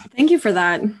 Thank you for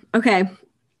that. Okay,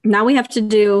 now we have to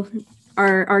do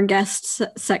our guest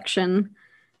section.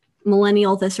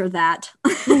 Millennial this or that.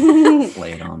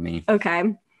 Lay it on me. Okay.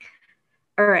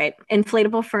 All right.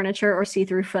 Inflatable furniture or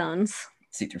see-through phones?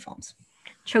 See-through phones.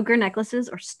 Choker necklaces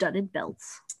or studded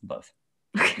belts? Both.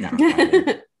 No,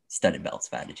 studded belts,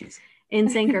 if I had to choose.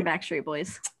 NSYNC or Backstreet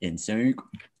Boys? NSYNC.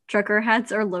 Trucker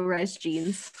hats or low-rise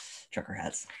jeans? Trucker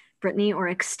hats. Britney or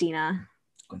Xtina?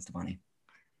 Gwen Stefani.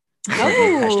 Oh.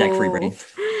 Hashtag free Britney.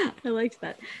 I liked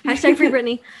that. Hashtag free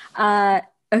Britney.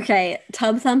 Okay,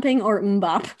 tub thumping or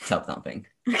mbop? Tub thumping.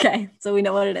 Okay, so we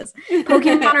know what it is.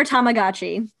 Pokemon or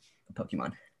Tamagotchi?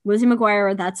 Pokemon. Lizzie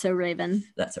McGuire or That's So Raven?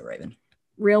 That's a Raven.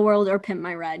 Real World or Pimp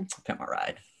My Ride? Pimp My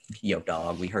Ride. Yo,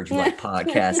 dog, we heard you like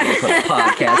podcasting. Put a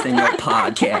podcast in your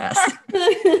podcast.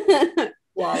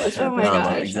 Flawless. Oh my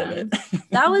gosh. Exhibit.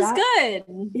 That was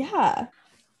good. Yeah.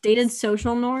 Dated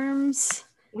social norms.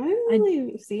 I didn't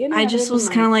really see it. I just was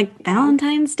kind of like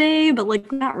Valentine's Day, but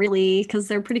like not really because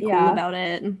they're pretty cool Yeah. about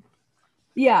it.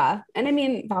 Yeah. And I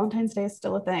mean, Valentine's Day is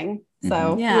still a thing.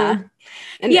 So Yeah.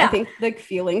 And Yeah. I think the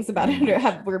feelings about it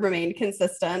have remained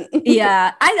consistent.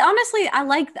 Yeah. I honestly I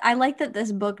like that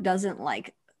this book doesn't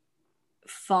like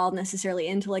fall necessarily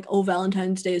into like, oh,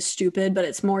 Valentine's Day is stupid, but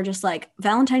it's more just like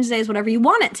Valentine's Day is whatever you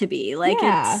want it to be. Like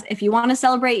it's if you want to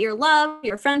celebrate your love,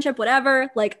 your friendship, whatever.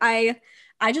 Like I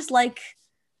just like,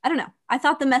 I don't know. I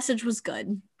thought the message was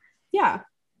good. Yeah,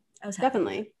 I was happy.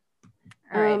 definitely.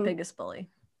 All right, biggest bully.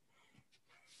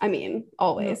 I mean,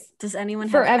 always. Does anyone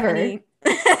Forever. have any?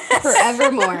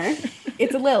 Forevermore.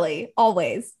 It's Lily.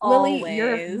 Always. Always. Lily,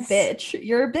 you're a bitch.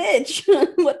 You're a bitch.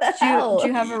 What the hell? Do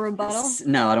you have a rebuttal?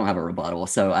 No, I don't have a rebuttal.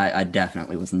 So I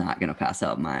definitely was not going to pass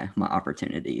up my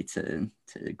opportunity to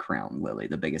crown Lily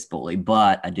the biggest bully.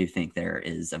 But I do think there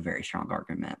is a very strong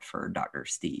argument for Dr.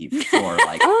 Steve for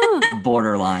like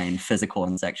borderline physical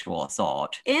and sexual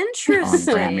assault on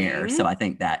Interesting. Grandmere. So I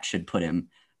think that should put him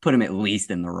at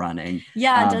least in the running.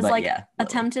 Yeah, does but like yeah, Lily.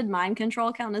 attempted mind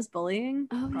control count as bullying?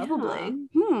 Oh, Probably.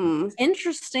 Yeah.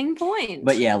 Interesting point.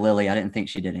 But yeah, Lily, I didn't think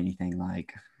she did anything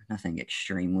like nothing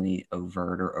extremely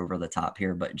overt or over the top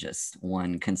here, but just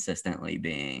one consistently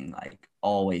being like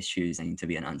always choosing to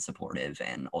be an unsupportive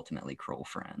and ultimately cruel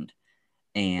friend.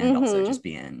 And also just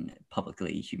being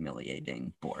publicly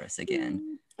humiliating Boris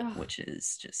again, which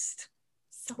is just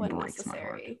so breaks my heart.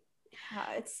 unnecessary.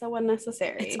 Yeah, it's so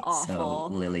unnecessary. It's awful.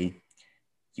 So Lily,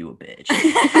 you a bitch.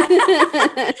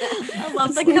 I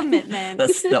love the commitment.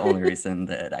 That's the only reason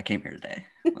that I came here today.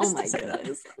 Oh my to say that.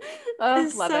 goodness. Love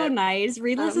It's so it. nice.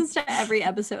 Re-listens to every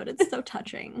episode. It's so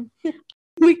touching.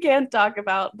 We can't talk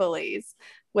about bullies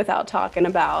without talking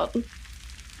about Do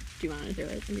you want to do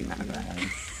it?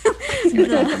 It's gonna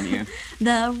come from you.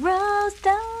 The roast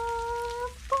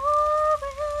of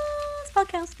Boris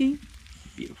Balkowski.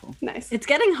 Beautiful. nice. It's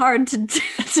getting hard to do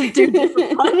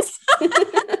different ones.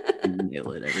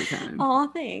 Nail it every time. Oh,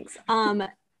 thanks.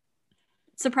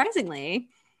 Surprisingly,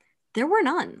 there were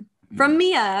none from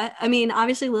Mia. I mean,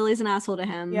 obviously Lily's an asshole to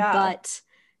him, Yeah. but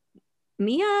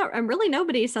Mia and really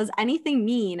nobody says anything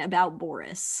mean about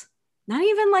Boris. Not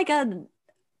even like a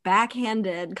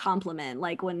backhanded compliment,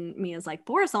 like when Mia's like,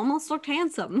 Boris almost looked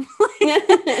handsome. He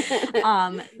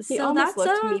so almost that's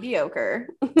looked mediocre.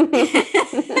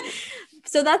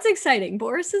 So that's exciting.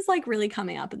 Boris is like really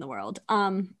coming up in the world.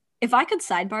 If I could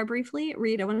sidebar briefly,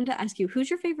 Reed, I wanted to ask you, who's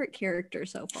your favorite character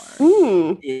so far?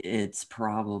 It's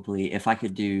probably if I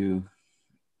could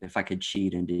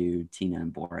cheat and do Tina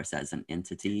and Boris as an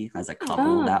entity, as a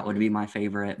couple, that would be my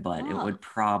favorite. But it would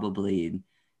probably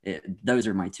those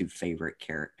are my two favorite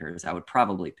characters. I would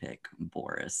probably pick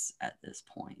Boris at this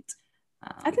point.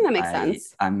 I think that makes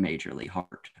sense. I'm majorly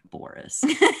heart Boris,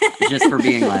 just for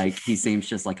being like, he seems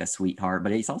just like a sweetheart,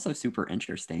 but he's also super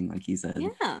interesting. Like he's a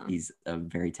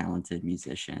very talented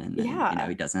musician. And,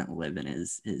 he doesn't live in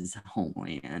his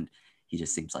homeland. He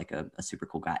just seems like a super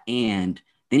cool guy. And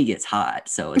then he gets hot.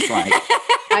 So it's like,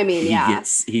 I mean,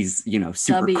 he's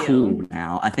super cool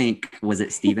now. I think, was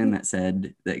it Steven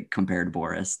that compared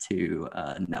Boris to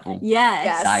Neville?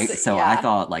 Yes. I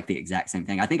thought like the exact same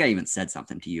thing. I think I even said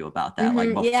something to you about that,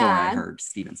 like before I heard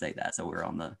Steven say that. So we're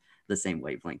on the same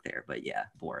wavelength there. But yeah,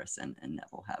 Boris and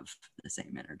Neville have the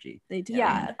same energy. They do.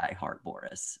 Yeah. And I heart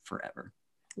Boris forever.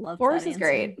 Love Boris that is answer.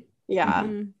 great. Yeah.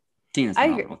 Tina's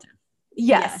phenomenal too.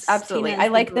 Yes, Yes, absolutely. Tina is I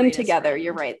the like them greatest together. friend.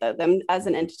 You're right, though. Them as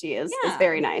an entity is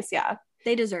very nice. Yeah.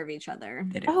 They deserve each other.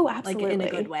 They do. Oh, Like absolutely. in a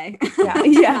good way. Yeah.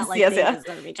 Yes. Not like yes. they Yes.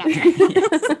 deserve each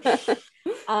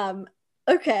other.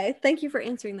 Okay. Thank you for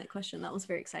answering that question. That was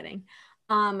very exciting.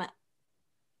 All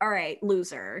right,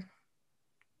 loser.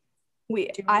 Do you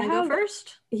want to go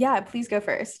first? Yeah, please go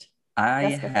first. I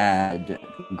Yes, go had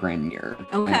Grandmere.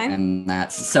 Okay. And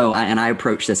that's so, and I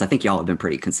approached this, I think y'all have been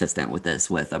pretty consistent with this,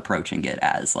 with approaching it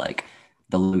as like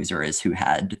the loser is who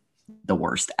had the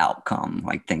worst outcome,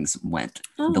 like things went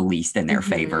the least in their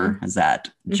favor. Is that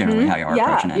generally how you are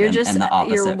approaching it? You're just, and the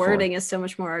opposite your wording is so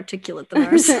much more articulate than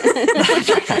ours.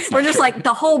 We're just like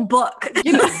the whole book.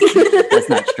 That's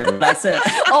not true. That's it.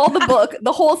 All the book,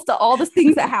 the whole stuff, all the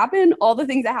things that happen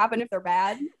if they're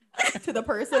bad. to the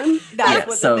person. That's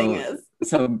what the thing is.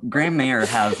 So Grandmere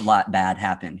has a lot bad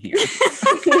happen here.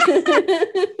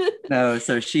 No,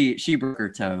 so she broke her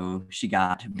toe. She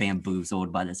got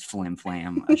bamboozled by this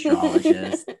flim-flam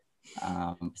astrologist.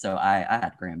 So I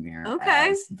had Grandmere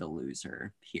as the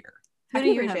loser here. I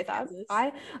can appreciate that.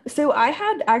 I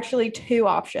had actually two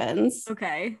options.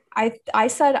 Okay. I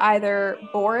said either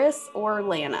Boris or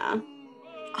Lana.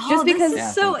 Just because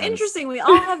it's so interesting. We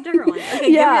all have different ones. Okay, give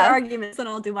me your arguments and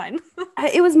I'll do mine.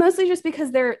 It was mostly just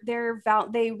because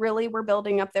they really were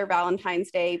building up their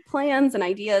Valentine's Day plans and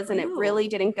ideas, and it really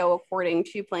didn't go according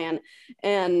to plan.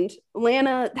 And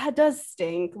Lana, that does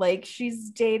stink. Like, she's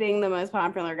dating the most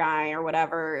popular guy or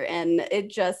whatever, and it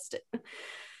just.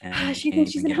 She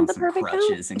thinks she's gonna have the perfect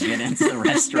crutches and get into the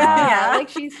restaurant. Yeah, like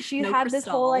she had this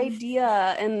whole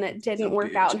idea and it didn't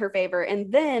work out in her favor.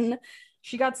 And then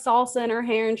she got salsa in her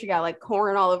hair and she got like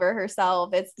corn all over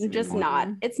herself. It's just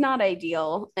not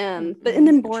ideal. And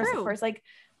then Boris, of course, like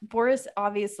Boris,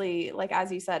 obviously, like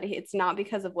as you said, it's not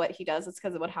because of what he does, it's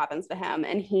because of what happens to him.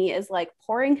 And he is like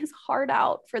pouring his heart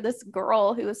out for this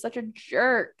girl who is such a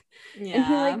jerk. Yeah. And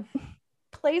he like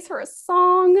plays her a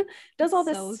song, does all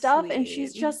this stuff, sweet. And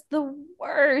she's just the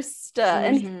worst.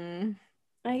 And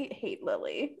I hate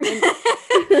Lily.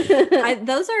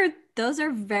 Those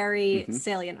are very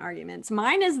salient arguments.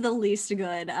 Mine is the least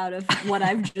good out of what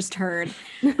I've just heard.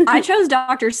 I chose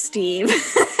Dr. Steve.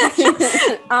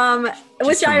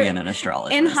 Which being an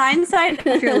astrologist. In hindsight,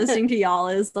 if you're listening to y'all,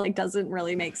 is like doesn't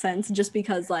really make sense just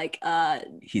because like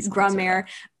he's Grandmere.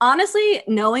 Honestly,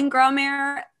 knowing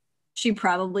Grandmere, she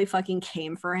probably fucking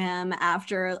came for him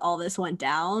after all this went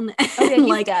down. Oh, yeah, he's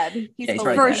like dead. He's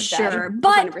for sure. Dead.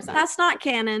 But 100%. That's not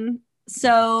canon.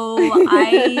 So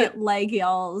I like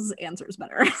y'all's answers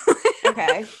better.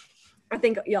 Okay. I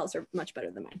think y'all's are much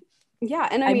better than mine. Yeah,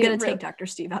 and I'm gonna take Dr.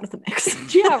 Steve out of the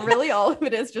mix. Yeah, really all of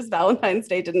it is just Valentine's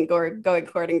Day didn't go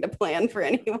according to plan for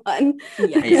anyone.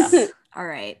 Yes. Yeah. All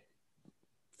right.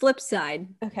 Flip side.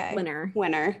 Okay.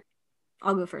 Winner.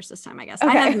 I'll go first this time, I guess.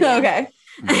 Okay. Okay.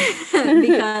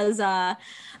 Because I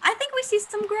think we see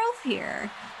some growth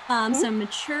here. Some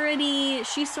maturity.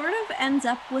 She sort of ends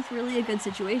up with really a good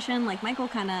situation. Like Michael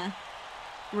kind of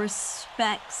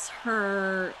respects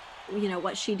her, you know,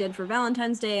 what she did for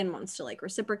Valentine's Day and wants to like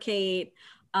reciprocate.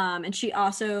 And she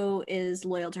also is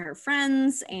loyal to her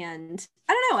friends. And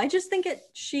I don't know, I just think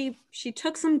she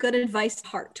took some good advice to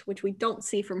heart, which we don't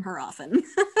see from her often.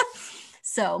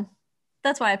 So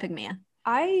that's why I picked Mia.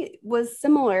 I was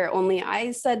similar, only I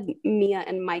said Mia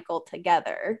and Michael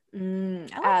together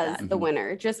as the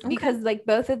winner, just because like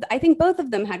I think both of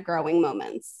them had growing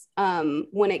moments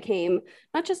when it came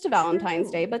not just to Valentine's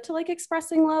Day, but to like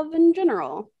expressing love in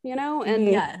general, you know,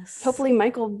 and hopefully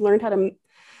Michael learned how to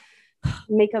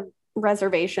make a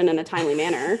reservation in a timely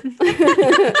manner.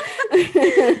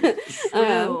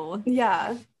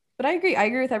 Yeah, but I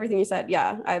agree with everything you said.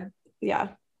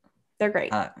 They're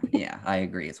great. Yeah, I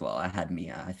agree as well. I had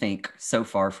Mia. I think so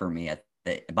far for me,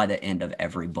 by the end of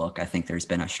every book, I think there's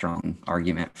been a strong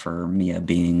argument for Mia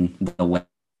being the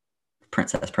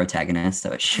princess protagonist. So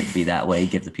it should be that way.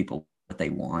 Give the people what they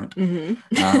want.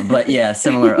 But yeah,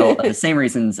 similar. Same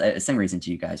reasons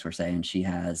you guys were saying. She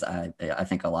has, I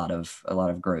think, a lot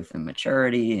of growth and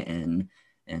maturity and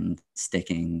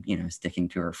sticking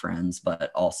to her friends, but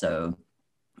also,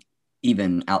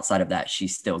 even outside of that, she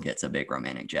still gets a big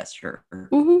romantic gesture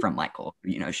from Michael,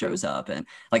 you know, shows up and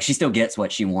like she still gets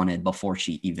what she wanted before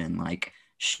she even like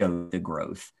showed the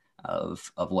growth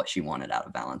of what she wanted out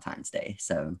of Valentine's Day.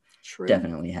 So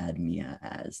definitely had Mia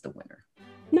as the winner.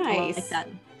 Nice. Like that.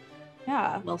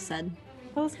 Yeah. Well said.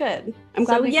 That was good. I'm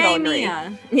glad we yay, all agree.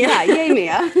 Mia. Yeah, yay,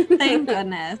 Mia. Thank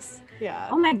goodness. Yeah.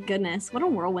 Oh my goodness. What a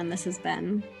whirlwind this has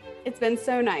been. It's been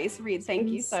so nice. Reed, thank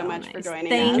you so much for joining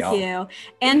us. Thank you.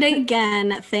 And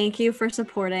again, thank you for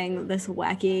supporting this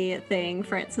wacky thing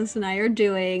Francis and I are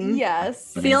doing.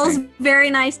 Yes. Feels very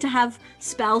nice to have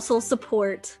spousal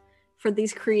support for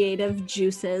these creative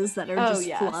juices that are just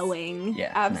flowing.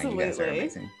 Yeah, absolutely. No, you guys are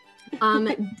amazing.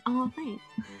 Thanks.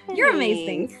 You're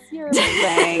amazing. You're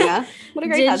amazing. What a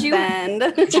great husband.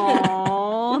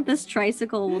 Oh, this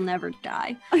tricycle will never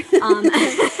die.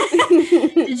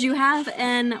 Did you have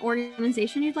an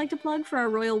organization you'd like to plug for our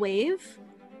Royal Wave?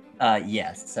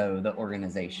 Yes. So the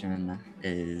organization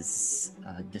is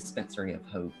Dispensary of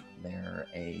Hope. They're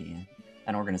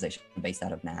an organization based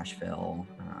out of Nashville,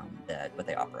 but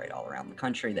they operate all around the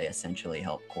country. They essentially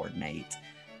help coordinate.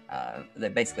 They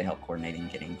basically help coordinating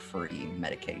getting free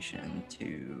medication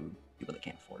to people that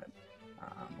can't afford it,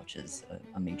 which is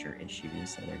a major issue.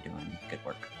 So they're doing good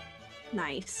work.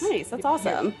 Nice. That's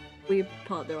awesome. We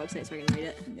pull up their website so I can read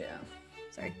it. Yeah.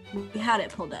 Sorry, we had it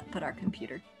pulled up, but our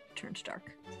computer turned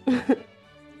dark.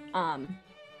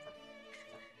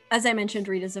 As I mentioned,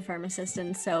 Reed is a pharmacist,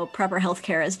 and so proper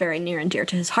healthcare is very near and dear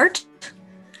to his heart.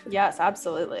 Yes,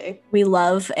 absolutely. We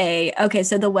love so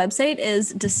the website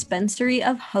is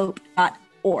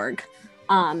dispensaryofhope.org.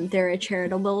 They're a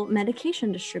charitable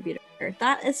medication distributor.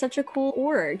 That is such a cool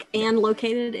org, and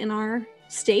located in our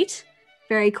state.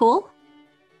 Very cool.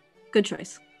 Good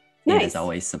choice. And Nice. as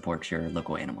always, support your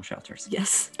local animal shelters.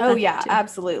 Yes. Oh, yeah, too.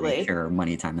 absolutely. Sure,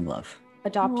 money, time, and love.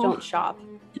 Adopt, Aw. don't shop.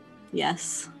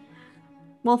 Yes.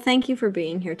 Well, thank you for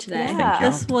being here today. Yeah. Thank you.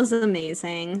 This was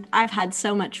amazing. I've had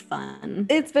so much fun.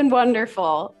 It's been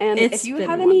wonderful. And It's if you been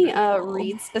have any wonderful.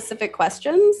 Reed-specific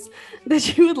questions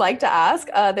that you would like to ask,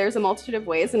 there's a multitude of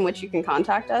ways in which you can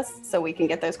contact us so we can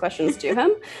get those questions to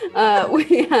him.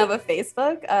 We have a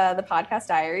Facebook, the Podcast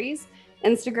Diaries,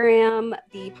 Instagram,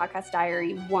 the Podcast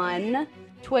Diary 1,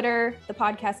 Twitter, the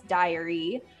Podcast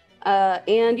Diary,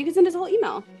 and you can send us a whole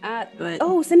email at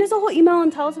send us a whole email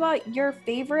and tell us about your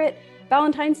favorite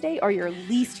Valentine's Day or your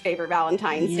least favorite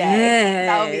Valentine's Day.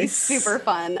 That would be super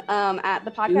fun. At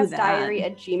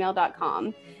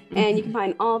thepodcastdiary@gmail.com. And you can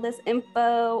find all this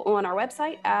info on our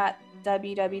website at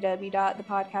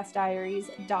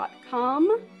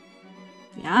www.thepodcastdiaries.com.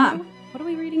 Yeah. What are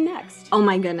we reading next? Oh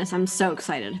my goodness, I'm so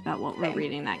excited about what we're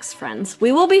reading next, friends.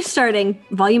 We will be starting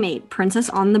Volume 8, Princess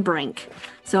on the Brink.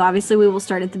 So obviously we will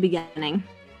start at the beginning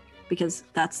because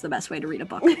that's the best way to read a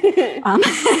book.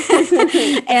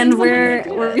 And we're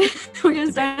going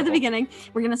to start at the beginning.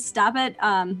 We're going to stop at,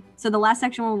 so the last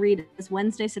section we'll read is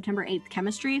Wednesday, September 8th,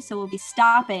 Chemistry. So we'll be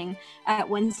stopping at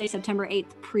Wednesday, September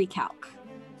 8th, Pre-Calc.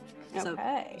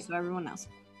 Okay. So everyone knows.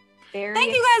 Very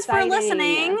Thank you guys for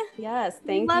listening. Yes,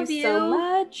 thank Love you so you.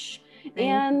 much. Thank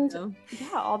And you.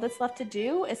 yeah, all that's left to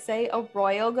do is say a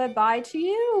royal goodbye to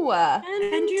you.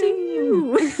 And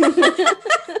you.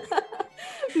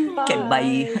 Okay,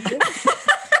 bye.